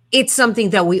it's something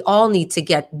that we all need to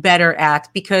get better at,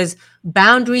 because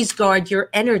boundaries guard your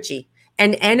energy.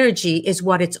 And energy is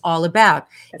what it's all about.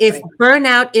 That's if right.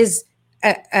 Burnout is,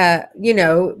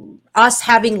 us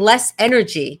having less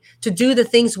energy to do the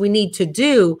things we need to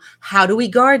do, how do we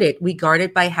guard it? We guard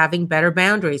it by having better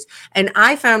boundaries. And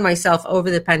I found myself over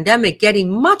the pandemic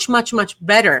getting much, much, much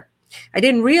better. I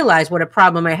didn't realize what a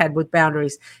problem I had with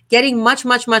boundaries. Getting much,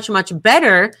 much, much, much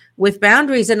better with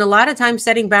boundaries. And a lot of times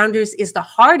setting boundaries is the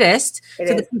hardest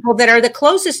to the people that are the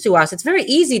closest to us. It's very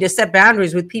easy to set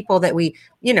boundaries with people that we,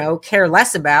 care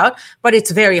less about, but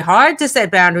it's very hard to set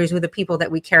boundaries with the people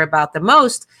that we care about the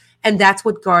most. And that's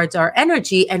what guards our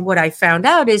energy. And what I found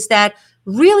out is that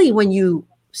really when you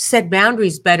set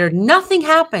boundaries better, nothing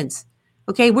happens.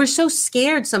 Okay, we're so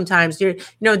scared sometimes.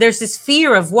 There's this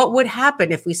fear of what would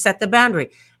happen if we set the boundary.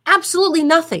 Absolutely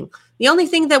nothing. The only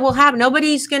thing that will happen,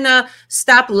 nobody's going to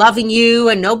stop loving you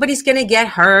and nobody's going to get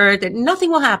hurt and nothing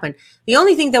will happen. The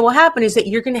only thing that will happen is that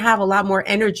you're going to have a lot more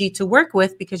energy to work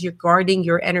with because you're guarding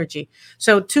your energy.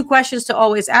 So 2 questions to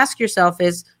always ask yourself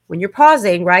is, when you're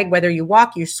pausing, right? Whether you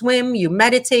walk, you swim, you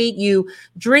meditate, you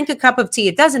drink a cup of tea,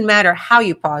 it doesn't matter how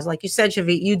you pause. Like you said,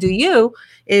 Shavit, you do you,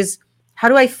 is how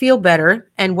do I feel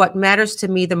better and what matters to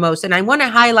me the most? And I want to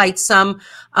highlight some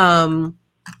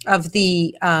of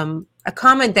the a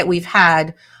comment that we've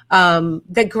had,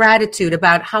 that gratitude,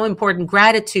 about how important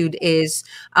gratitude is.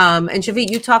 And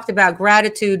Shavit, you talked about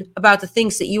gratitude, about the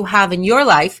things that you have in your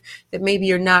life that maybe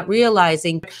you're not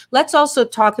realizing. Let's also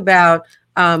talk about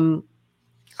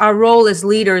our role as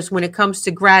leaders when it comes to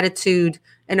gratitude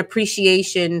and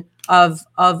appreciation of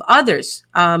others.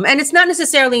 And it's not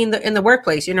necessarily in the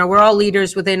workplace. We're all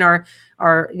leaders within our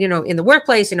in the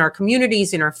workplace, in our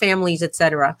communities, in our families,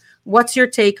 etc. What's your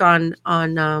take on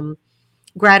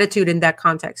gratitude in that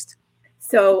context?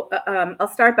 So I'll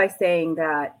start by saying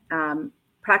that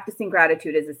practicing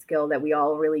gratitude is a skill that we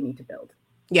all really need to build.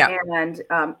 Yeah. And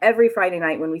every Friday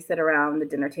night when we sit around the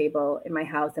dinner table in my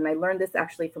house, and I learned this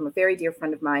actually from a very dear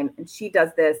friend of mine, and she does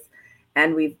this,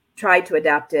 and we've tried to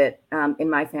adapt it in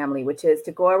my family, which is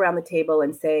to go around the table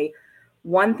and say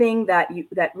one thing that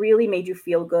really made you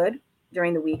feel good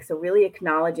during the week. So really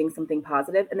acknowledging something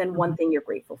positive, and then one thing you're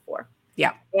grateful for.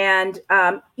 Yeah. And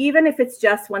even if it's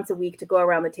just once a week, to go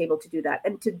around the table to do that,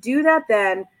 and to do that,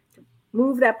 then to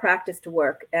move that practice to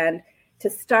work, and to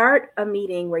start a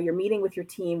meeting where you're meeting with your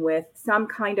team with some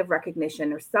kind of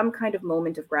recognition or some kind of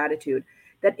moment of gratitude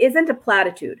that isn't a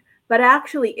platitude, but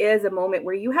actually is a moment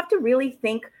where you have to really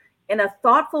think in a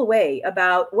thoughtful way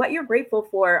about what you're grateful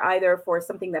for, either for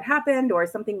something that happened or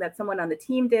something that someone on the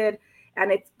team did.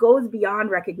 And it goes beyond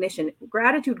recognition.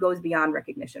 Gratitude goes beyond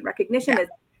recognition. Recognition is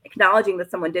acknowledging that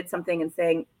someone did something and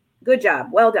saying, good job,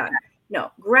 well done.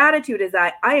 No, gratitude is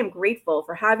I am grateful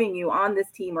for having you on this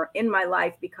team or in my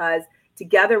life, because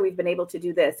together we've been able to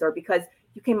do this, or because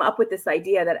you came up with this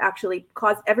idea that actually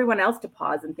caused everyone else to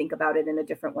pause and think about it in a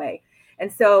different way.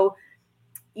 And so,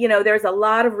 there's a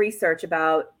lot of research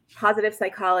about positive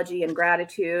psychology and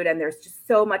gratitude, and there's just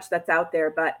so much that's out there.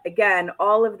 But again,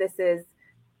 all of this is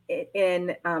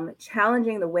in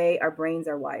challenging the way our brains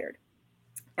are wired.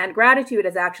 And gratitude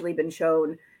has actually been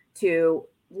shown to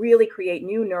really create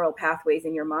new neural pathways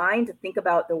in your mind to think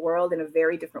about the world in a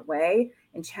very different way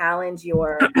and challenge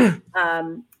your,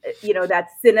 that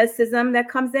cynicism that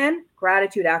comes in.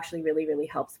 Gratitude actually really, really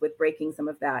helps with breaking some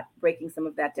of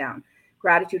that down.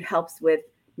 Gratitude helps with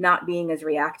not being as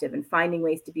reactive and finding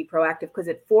ways to be proactive, because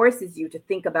it forces you to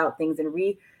think about things and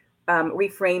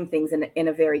reframe things in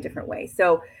a very different way.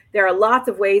 So there are lots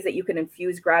of ways that you can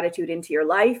infuse gratitude into your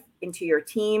life, into your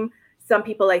team. Some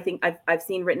people, I think I've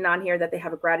seen written on here that they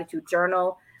have a gratitude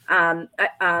journal.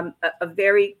 A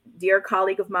very dear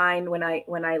colleague of mine, when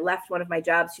I left one of my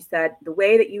jobs, she said, the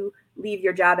way that you leave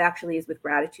your job actually is with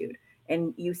gratitude.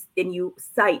 And you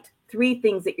cite 3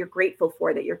 things that you're grateful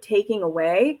for, that you're taking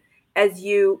away as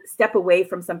you step away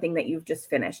from something that you've just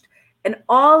finished. And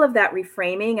all of that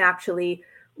reframing actually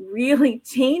really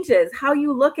changes how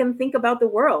you look and think about the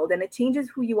world. And it changes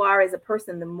who you are as a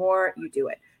person the more you do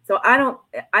it. So I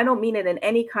don't mean it in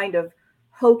any kind of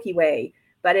hokey way,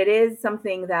 but it is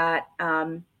something that,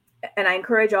 and I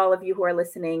encourage all of you who are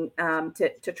listening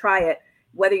to try it,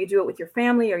 whether you do it with your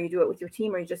family or you do it with your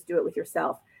team or you just do it with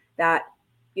yourself, that,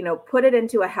 put it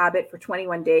into a habit for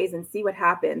 21 days and see what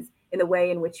happens in the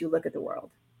way in which you look at the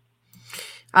world.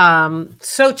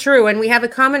 So true. And we have a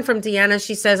comment from Deanna.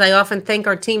 She says, I often thank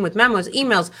our team with memos,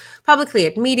 emails, publicly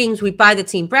at meetings. We buy the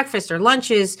team breakfast or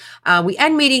lunches. We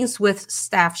end meetings with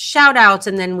staff shout outs.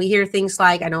 And then we hear things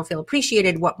like, I don't feel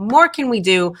appreciated. What more can we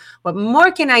do? What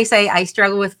more can I say? I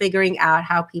struggle with figuring out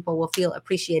how people will feel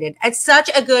appreciated. It's such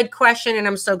a good question. And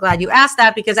I'm so glad you asked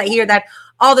that, because I hear that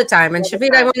all the time. And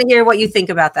Shavit, I want to hear what you think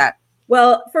about that.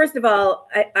 Well, first of all,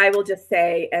 I will just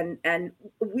say, and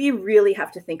we really have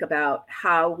to think about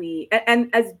how and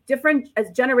as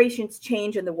generations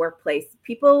change in the workplace,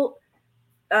 people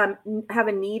have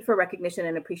a need for recognition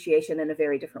and appreciation in a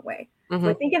very different way. Mm-hmm. So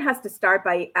I think it has to start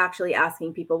by actually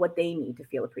asking people what they need to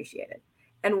feel appreciated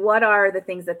and what are the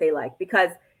things that they like.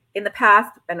 Because in the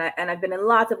past, and I've been in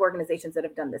lots of organizations that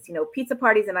have done this, pizza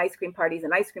parties and ice cream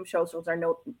socials are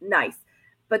nice,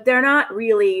 but they're not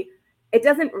really. It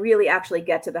doesn't really actually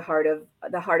get to the heart of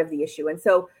the issue. And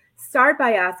so start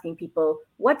by asking people,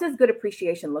 what does good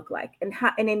appreciation look like?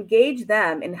 And engage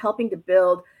them in helping to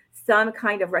build some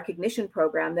kind of recognition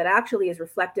program that actually is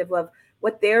reflective of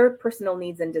what their personal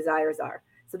needs and desires are.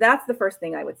 So that's the first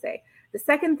thing I would say. The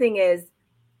second thing is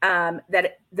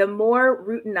that the more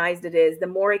routinized it is, the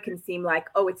more it can seem like,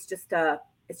 oh, it's just a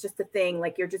thing,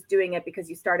 like you're just doing it because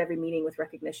you start every meeting with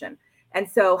recognition. And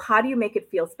so how do you make it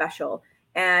feel special?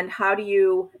 And how do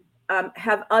you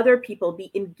have other people be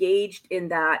engaged in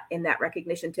that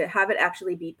recognition, to have it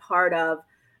actually be part of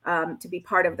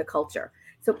the culture?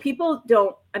 So people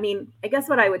don't, I guess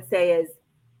what I would say is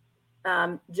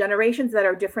generations that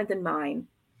are different than mine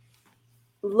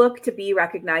look to be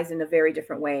recognized in a very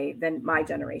different way than my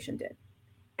generation did.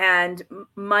 And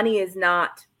money is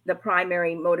not the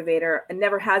primary motivator, and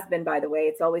never has been, by the way.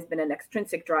 It's always been an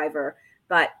extrinsic driver,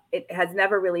 but it has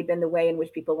never really been the way in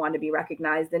which people want to be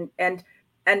recognized. And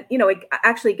it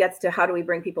actually gets to, how do we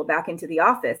bring people back into the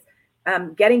office?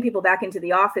 Getting people back into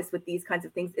the office with these kinds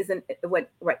of things isn't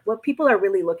what people are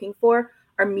really looking for.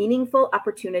 Are meaningful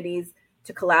opportunities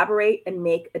to collaborate and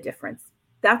make a difference.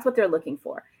 That's what they're looking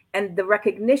for. And the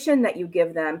recognition that you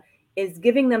give them is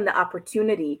giving them the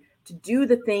opportunity to do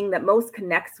the thing that most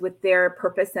connects with their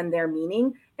purpose and their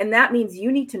meaning. And that means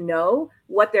you need to know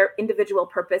what their individual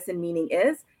purpose and meaning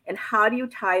is, and how do you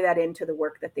tie that into the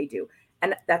work that they do.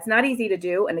 And that's not easy to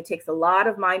do. And it takes a lot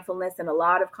of mindfulness and a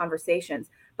lot of conversations.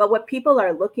 But what people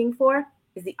are looking for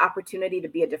is the opportunity to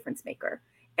be a difference maker.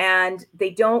 And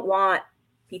they don't want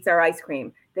pizza or ice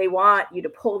cream. They want you to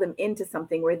pull them into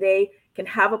something where they can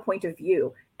have a point of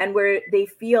view and where they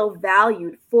feel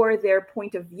valued for their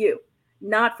point of view,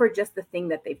 not for just the thing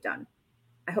that they've done.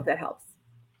 I hope that helps.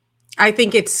 I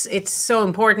think it's so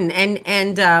important.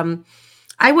 And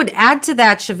I would add to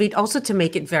that, Shavit, also to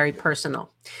make it very personal,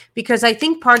 because I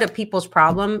think part of people's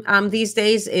problem these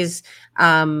days is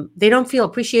they don't feel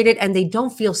appreciated and they don't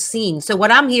feel seen. So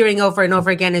what I'm hearing over and over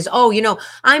again is, oh,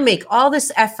 I make all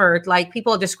this effort, like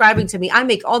people are describing to me, I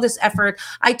make all this effort.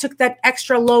 I took that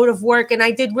extra load of work and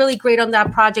I did really great on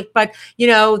that project. But,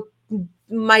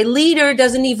 my leader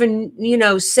doesn't even,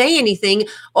 say anything.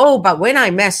 Oh, but when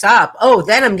I mess up,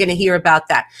 then I'm going to hear about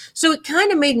that. So it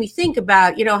kind of made me think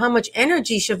about, how much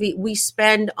energy we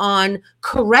spend on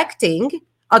correcting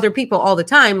other people all the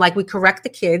time. Like we correct the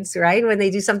kids, right, when they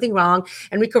do something wrong,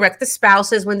 and we correct the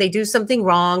spouses when they do something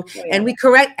wrong, and we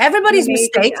correct everybody's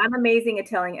mistakes. I'm amazing at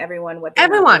telling everyone what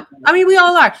everyone. I mean, we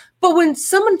all are. But when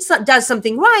someone does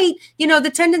something right,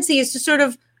 the tendency is to sort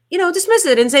of dismiss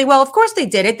it and say, well, of course they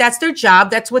did it. That's their job.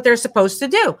 That's what they're supposed to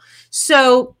do.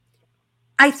 So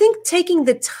I think taking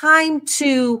the time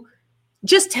to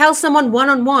just tell someone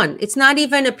one-on-one, it's not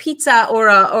even a pizza or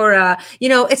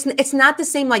it's not the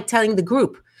same like telling the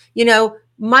group.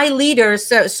 My leaders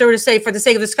sort of say, for the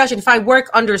sake of discussion, if I work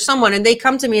under someone and they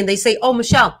come to me and they say, oh,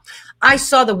 Michelle, I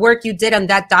saw the work you did on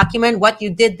that document, what you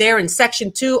did there in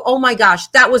section 2. Oh my gosh,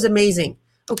 that was amazing.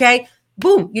 Okay.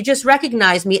 Boom, you just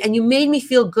recognized me and you made me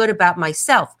feel good about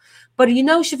myself. But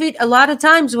Shavit, a lot of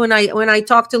times when I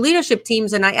talk to leadership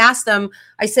teams and I ask them,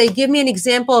 I say, give me an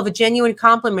example of a genuine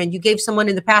compliment you gave someone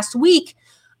in the past week.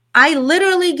 I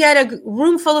literally get a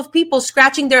room full of people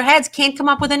scratching their heads, can't come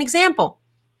up with an example.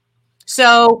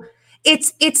 So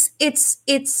it's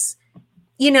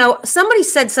somebody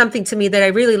said something to me that I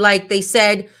really liked. They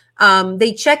said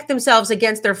they check themselves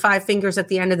against their 5 fingers at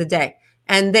the end of the day.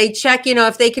 And they check,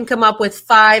 if they can come up with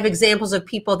 5 examples of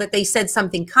people that they said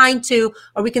something kind to,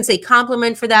 or we can say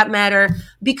compliment for that matter,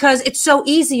 because it's so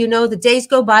easy. The days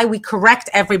go by, we correct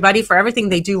everybody for everything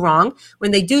they do wrong.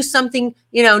 When they do something,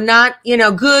 not,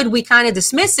 good, we kind of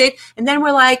dismiss it. And then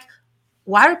we're like,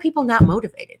 why are people not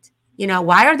motivated?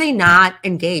 Why are they not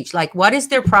engaged? Like, what is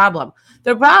their problem?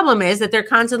 The problem is that they're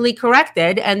constantly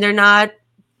corrected and they're not,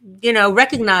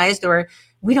 recognized, or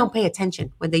we don't pay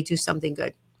attention when they do something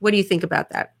good. What do you think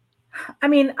about that? I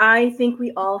mean, I think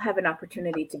we all have an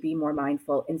opportunity to be more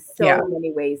mindful in so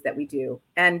many ways that we do.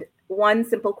 And one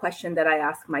simple question that I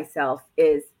ask myself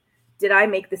is, did I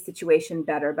make the situation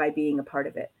better by being a part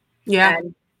of it? Yeah.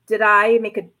 And did I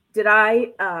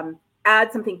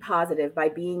add something positive by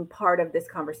being part of this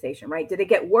conversation, right? Did it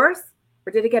get worse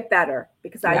or did it get better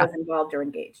because I was involved or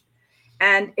engaged?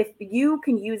 And if you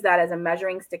can use that as a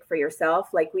measuring stick for yourself,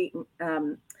 like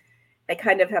I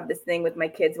kind of have this thing with my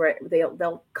kids where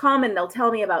they'll come and they'll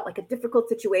tell me about like a difficult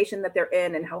situation that they're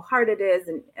in and how hard it is.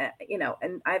 And,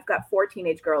 and I've got 4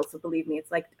 teenage girls. So believe me,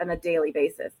 it's like on a daily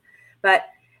basis. But,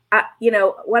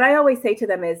 what I always say to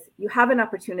them is you have an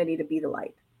opportunity to be the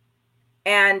light.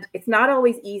 And it's not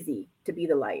always easy to be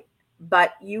the light,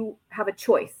 but you have a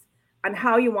choice on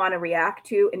how you want to react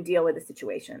to and deal with the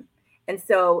situation. And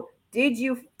so did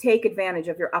you take advantage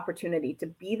of your opportunity to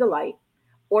be the light?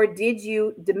 Or did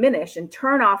you diminish and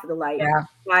turn off the light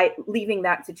by leaving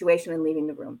that situation and leaving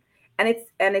the room? And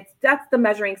that's the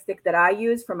measuring stick that I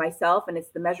use for myself. And it's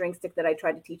the measuring stick that I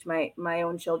try to teach my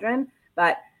own children.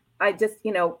 But I just,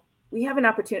 we have an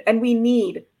opportunity and we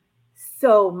need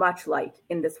so much light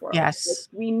in this world. Yes.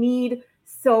 Like, we need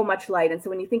so much light. And so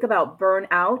when you think about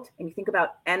burnout and you think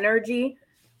about energy,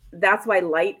 that's why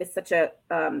light is such a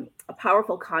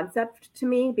powerful concept to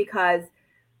me, because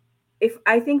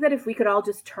I think that if we could all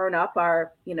just turn up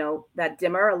our, that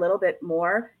dimmer a little bit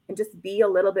more and just be a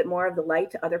little bit more of the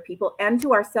light to other people and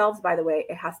to ourselves, by the way,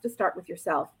 it has to start with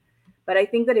yourself. But I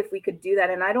think that if we could do that,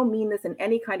 and I don't mean this in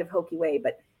any kind of hokey way,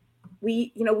 but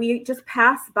we just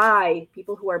pass by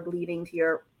people who are bleeding, to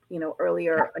your,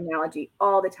 earlier analogy,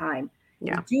 all the time.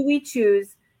 Yeah. Do we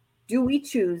choose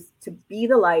to be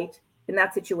the light in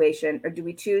that situation? Or do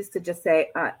we choose to just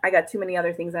say, I got too many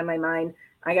other things on my mind.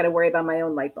 I got to worry about my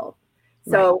own light bulb.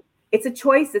 So it's a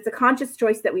choice. It's a conscious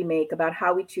choice that we make about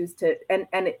how we choose to, and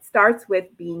it starts with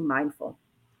being mindful.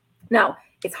 Now,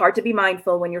 it's hard to be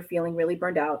mindful when you're feeling really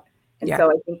burned out. And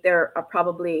so I think there are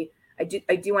probably, I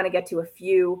do want to get to a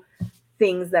few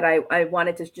things that I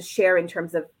wanted to just share in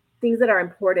terms of things that are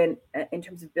important in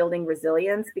terms of building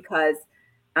resilience, because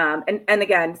and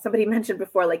again, somebody mentioned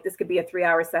before, like this could be a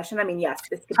 3-hour session. I mean, yes,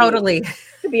 this could Totally.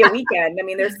 be a weekend. I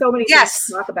mean, there's so many things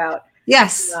to talk about.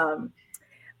 Yes.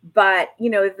 But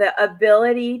the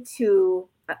ability to,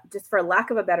 just for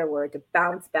lack of a better word, to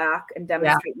bounce back and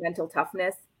demonstrate mental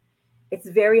toughness, it's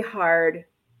very hard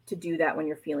to do that when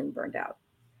you're feeling burned out.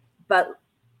 But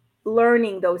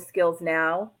learning those skills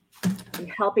now and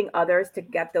helping others to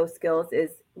get those skills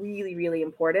is really, really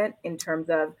important in terms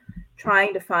of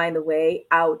trying to find the way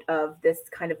out of this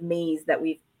kind of maze that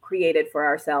we've created for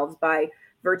ourselves by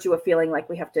virtue of feeling like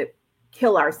we have to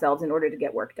kill ourselves in order to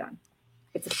get work done.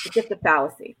 It's just a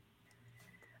fallacy.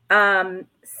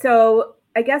 So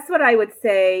I guess what I would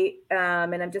say,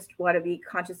 and I just want to be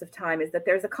conscious of time, is that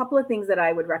there's a couple of things that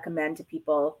I would recommend to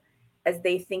people as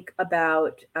they think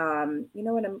about, I'm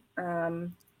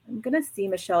going to see,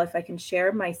 Michelle, if I can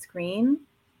share my screen.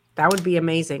 That would be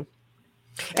amazing.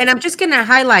 And I'm just going to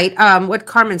highlight what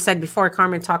Carmen said before.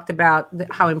 Carmen talked about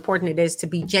how important it is to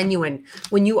be genuine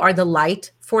when you are the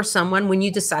light for someone, when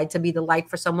you decide to be the light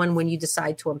for someone, when you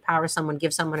decide to empower someone,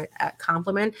 give someone a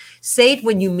compliment, say it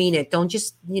when you mean it. Don't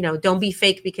just, don't be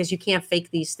fake, because you can't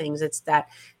fake these things.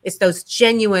 It's those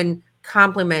genuine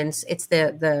compliments. It's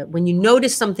the when you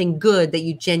notice something good that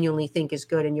you genuinely think is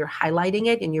good and you're highlighting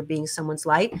it and you're being someone's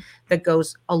light, that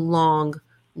goes a long,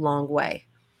 long way.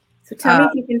 So tell me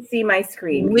if you can see my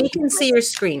screen. We can see your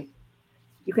screen.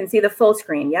 You can see the full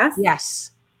screen, yes?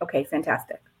 Yes. Okay,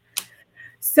 fantastic.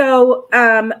 So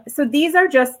these are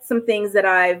just some things that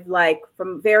I've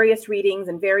from various readings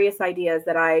and various ideas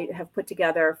that I have put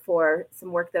together for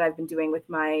some work that I've been doing with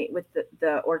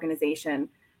the organization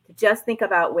to just think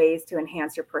about ways to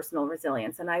enhance your personal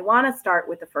resilience. And I want to start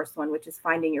with the first one, which is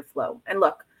finding your flow. And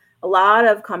look, a lot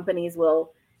of companies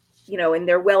will, in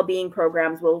their well-being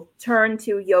programs, will turn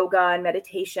to yoga and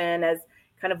meditation as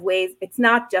kind of ways. It's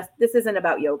not just, this isn't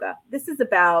about yoga. This is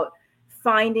about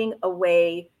finding a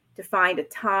way to find a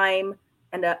time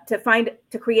and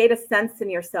to create a sense in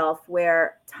yourself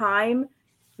where time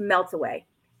melts away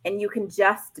and you can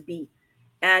just be,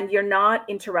 and you're not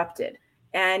interrupted,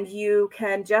 and you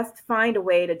can just find a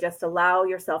way to just allow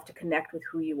yourself to connect with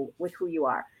who you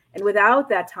are. And without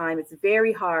that time, it's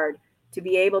very hard to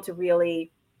be able to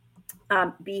really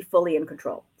be fully in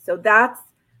control. So that's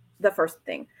the first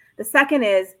thing. The second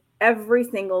is every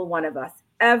single one of us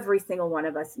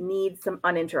needs some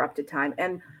uninterrupted time.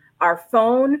 And our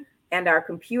phone and our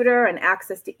computer and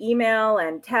access to email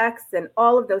and texts and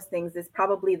all of those things is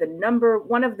probably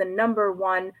one of the number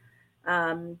one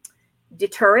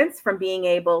deterrents from being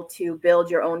able to build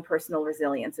your own personal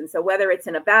resilience. And so whether it's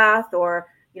in a bath or,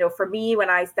 for me, when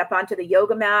I step onto the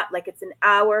yoga mat, it's an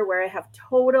hour where I have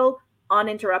total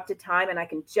uninterrupted time and I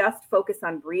can just focus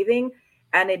on breathing.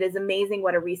 And it is amazing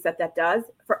what a reset that does.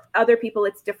 For other people,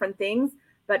 it's different things,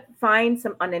 but find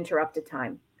some uninterrupted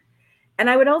time. And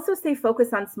I would also say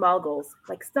focus on small goals,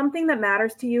 like something that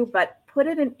matters to you, but put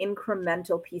it in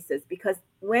incremental pieces, because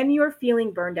when you're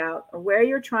feeling burned out or where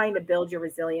you're trying to build your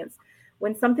resilience,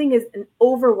 when something is an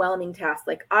overwhelming task,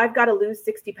 like I've got to lose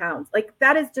 60 pounds,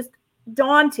 that is just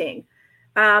daunting.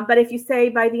 But if you say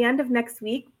by the end of next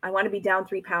week, I want to be down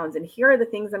 3 pounds and here are the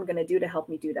things I'm going to do to help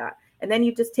me do that. And then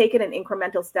you just take it in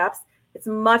incremental steps, it's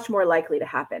much more likely to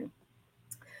happen.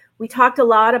 We talked a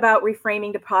lot about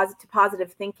reframing to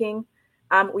positive thinking.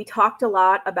 We talked a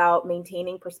lot about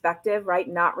maintaining perspective, right?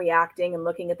 Not reacting and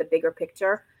looking at the bigger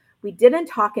picture. We didn't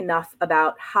talk enough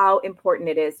about how important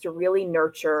it is to really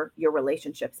nurture your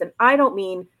relationships. And I don't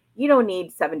mean you don't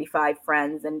need 75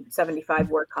 friends and 75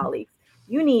 work colleagues.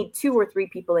 You need 2 or 3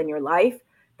 people in your life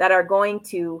that are going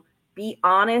to be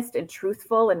honest and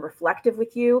truthful and reflective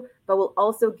with you, but will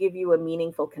also give you a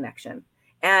meaningful connection.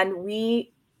 And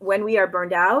when we are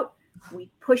burned out, we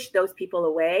push those people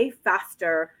away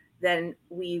faster than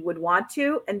we would want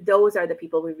to. And those are the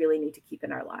people we really need to keep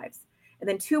in our lives. And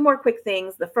then 2 more quick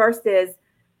things. The first is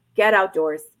get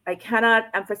outdoors. I cannot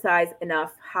emphasize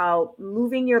enough how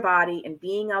moving your body and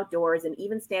being outdoors and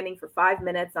even standing for 5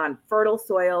 minutes on fertile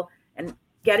soil and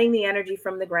getting the energy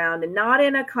from the ground, and not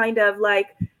in a kind of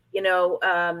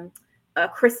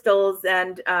crystals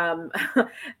and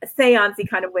seance-y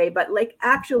kind of way, but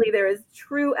actually there is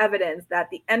true evidence that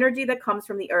the energy that comes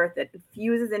from the earth that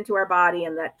infuses into our body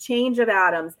and that change of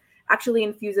atoms actually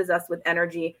infuses us with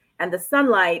energy. And the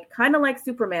sunlight, kind of like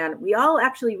Superman, we all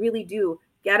actually really do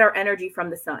get our energy from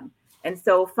the sun. And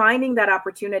so finding that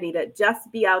opportunity to just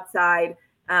be outside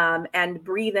and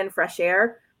breathe in fresh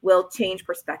air will change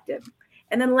perspective.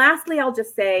 And then lastly, I'll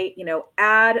just say,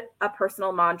 add a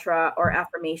personal mantra or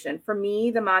affirmation. For me,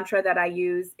 the mantra that I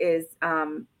use is,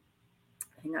 hang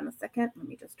on a second. Let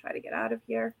me just try to get out of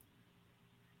here.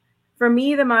 For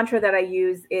me, the mantra that I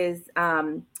use is,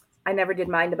 I never did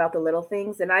mind about the little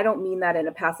things. And I don't mean that in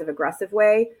a passive aggressive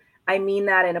way. I mean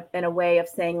that in a way of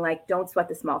saying, like, don't sweat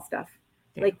the small stuff.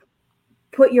 Yeah. Like,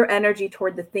 put your energy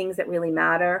toward the things that really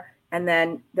matter. And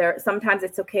then sometimes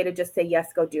it's okay to just say,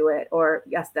 yes, go do it. Or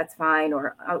yes, that's fine.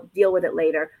 Or I'll deal with it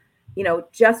later.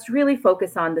 Just really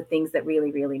focus on the things that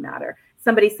really, really matter.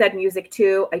 Somebody said music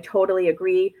too. I totally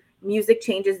agree. Music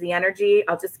changes the energy.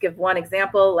 I'll just give one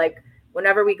example. Like,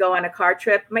 whenever we go on a car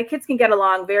trip, my kids can get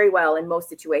along very well in most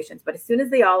situations. But as soon as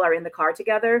they all are in the car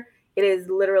together, it is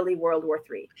literally World War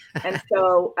III. And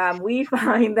so we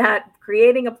find that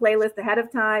creating a playlist ahead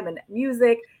of time and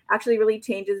music actually really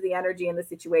changes the energy in the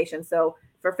situation. So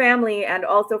for family, and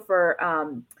also for,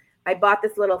 I bought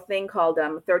this little thing called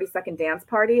 30-second dance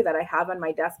party that I have on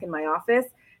my desk in my office,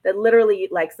 that literally,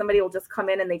 like, somebody will just come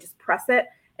in and they just press it.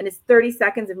 And it's 30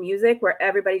 seconds of music where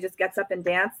everybody just gets up and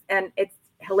dance. And it's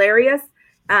hilarious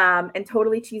and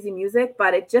totally cheesy music,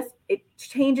 but it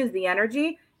changes the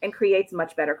energy and creates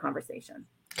much better conversation.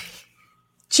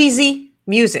 Cheesy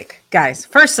music, guys.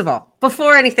 First of all,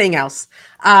 before anything else,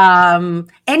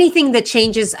 anything that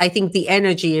changes, I think, the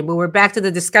energy. And we're back to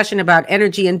the discussion about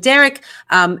energy. And Derek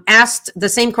asked the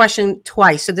same question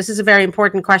twice. So this is a very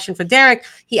important question for Derek.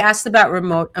 He asked about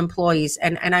remote employees,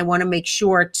 and I want to make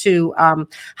sure to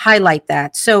highlight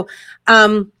that. So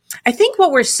I think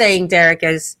what we're saying, Derek,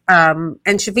 is, and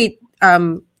Shavit,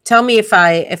 tell me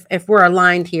if we're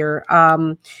aligned here,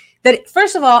 that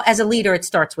first of all, as a leader, it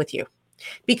starts with you,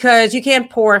 because you can't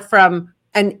pour from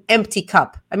an empty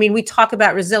cup. I mean, we talk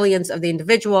about resilience of the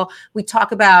individual. We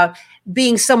talk about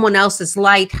being someone else's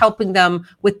light, helping them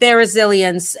with their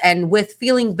resilience and with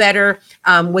feeling better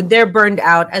when they're burned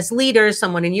out as leaders,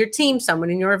 someone in your team,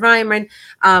 someone in your environment.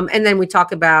 And then we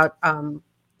talk about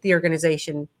the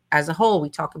organization as a whole. We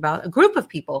talk about a group of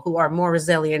people who are more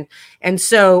resilient. And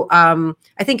so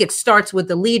I think it starts with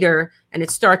the leader, and it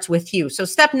starts with you. So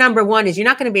step number one is, you're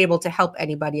not going to be able to help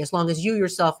anybody as long as you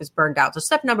yourself is burned out. So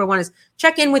step number one is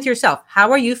check in with yourself.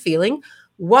 How are you feeling?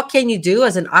 What can you do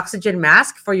as an oxygen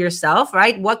mask for yourself,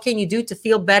 right? What can you do to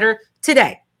feel better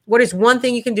today? What is one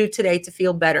thing you can do today to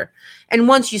feel better? And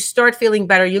once you start feeling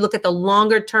better, you look at the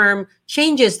longer term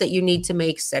changes that you need to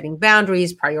make, setting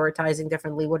boundaries, prioritizing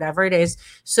differently, whatever it is,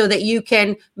 so that you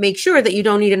can make sure that you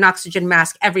don't need an oxygen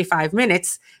mask every 5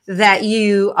 minutes, that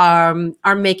you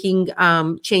are making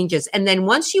changes. And then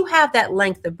once you have that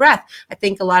length of breath, I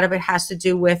think a lot of it has to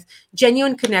do with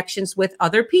genuine connections with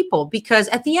other people. Because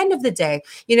at the end of the day,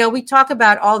 we talk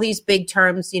about all these big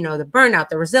terms, the burnout,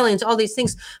 the resilience, all these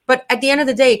things. But at the end of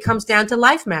the day, it comes down to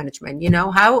life management.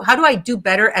 How do I do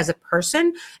better as a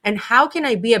person? And how can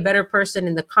I be a better person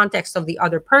in the context of the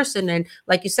other person? And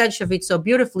like you said, Shavit, so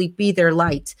beautifully, be their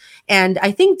light. And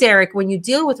I think, Derek, when you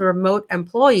deal with remote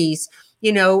employees,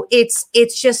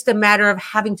 it's just a matter of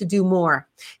having to do more.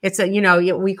 It's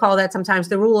we call that sometimes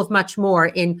the rule of much more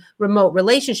in remote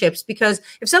relationships, because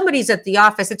if somebody's at the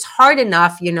office, it's hard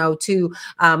enough, to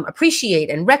appreciate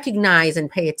and recognize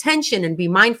and pay attention and be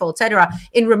mindful, etc.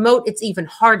 In remote, it's even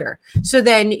harder. So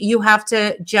then you have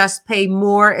to just pay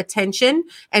more attention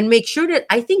and make sure to,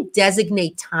 I think,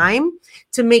 designate time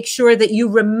to make sure that you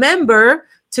remember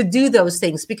to do those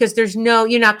things, because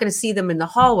you're not going to see them in the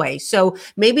hallway. So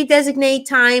maybe designate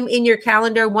time in your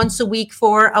calendar once a week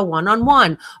for a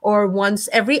one-on-one, or once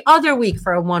every other week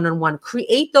for a one-on-one.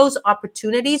 Create those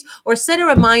opportunities, or set a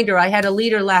reminder. I had a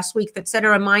leader last week that set a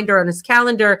reminder on his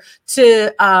calendar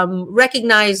to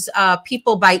recognize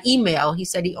people by email. He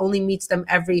said he only meets them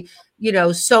every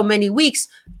so many weeks.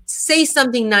 Say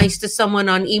something nice to someone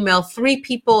on email, 3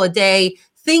 people a day.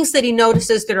 Things that he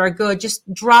notices that are good,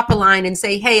 just drop a line and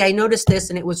say, hey, I noticed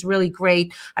this and it was really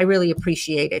great. I really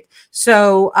appreciate it.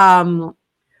 So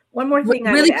one more thing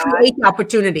really create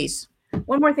opportunities.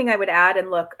 One more thing I would add,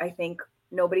 and look, I think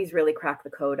nobody's really cracked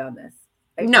the code on this.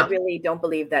 I really don't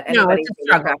believe that anybody's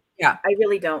really cracked. Yeah, I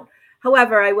really don't.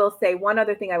 However, I will say one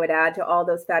other thing I would add to all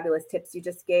those fabulous tips you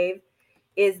just gave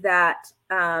is that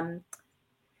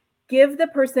give the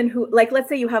person who, like, let's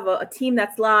say you have a team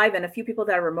that's live and a few people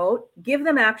that are remote, give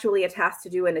them actually a task to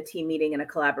do in a team meeting and a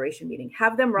collaboration meeting.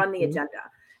 Have them run the agenda.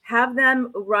 Have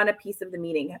them run a piece of the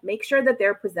meeting. Make sure that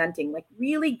they're presenting, like,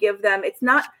 really give them, it's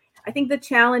not, I think the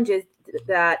challenge is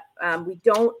that we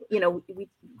don't, we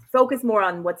focus more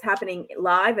on what's happening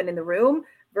live and in the room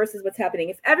versus what's happening.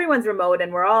 If everyone's remote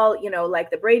and we're all, like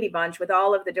the Brady Bunch with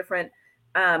all of the different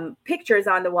pictures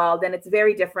on the wall, then it's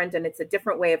very different and it's a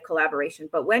different way of collaboration.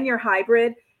 But when you're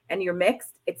hybrid and you're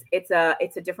mixed, it's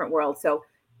a different world. So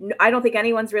I don't think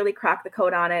anyone's really cracked the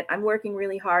code on it. I'm working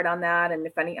really hard on that. And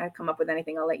if I come up with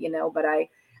anything, I'll let you know. But I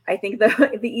think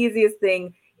the easiest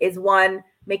thing is, one,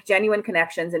 make genuine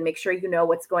connections and make sure you know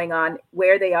what's going on,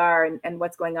 where they are, and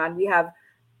what's going on. We have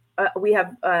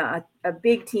a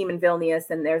big team in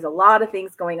Vilnius, and there's a lot of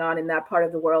things going on in that part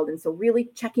of the world. And so really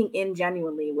checking in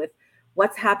genuinely with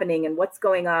what's happening and what's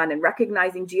going on, and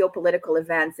recognizing geopolitical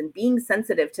events and being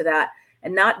sensitive to that,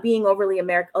 and not being overly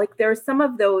American. Like, there are some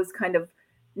of those kind of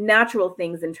natural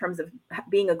things in terms of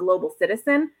being a global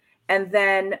citizen. And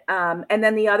then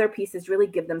the other piece is really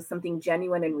give them something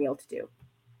genuine and real to do.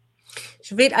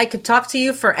 Shavit, I could talk to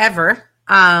you forever.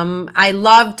 I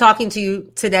love talking to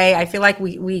you today. I feel like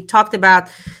we talked about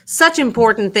such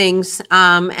important things.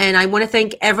 And I want to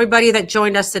thank everybody that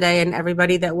joined us today, and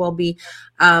everybody that will be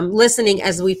listening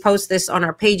as we post this on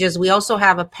our pages. We also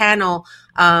have a panel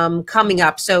coming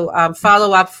up. So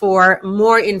follow up for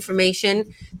more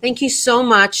information. Thank you so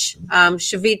much,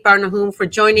 Shavit Bar-Nahum, for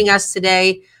joining us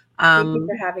today. Thank you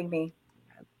for having me.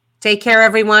 Take care,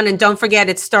 everyone. And don't forget,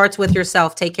 it starts with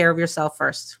yourself. Take care of yourself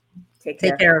first. Take care.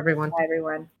 Take care, everyone. Bye,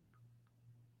 everyone.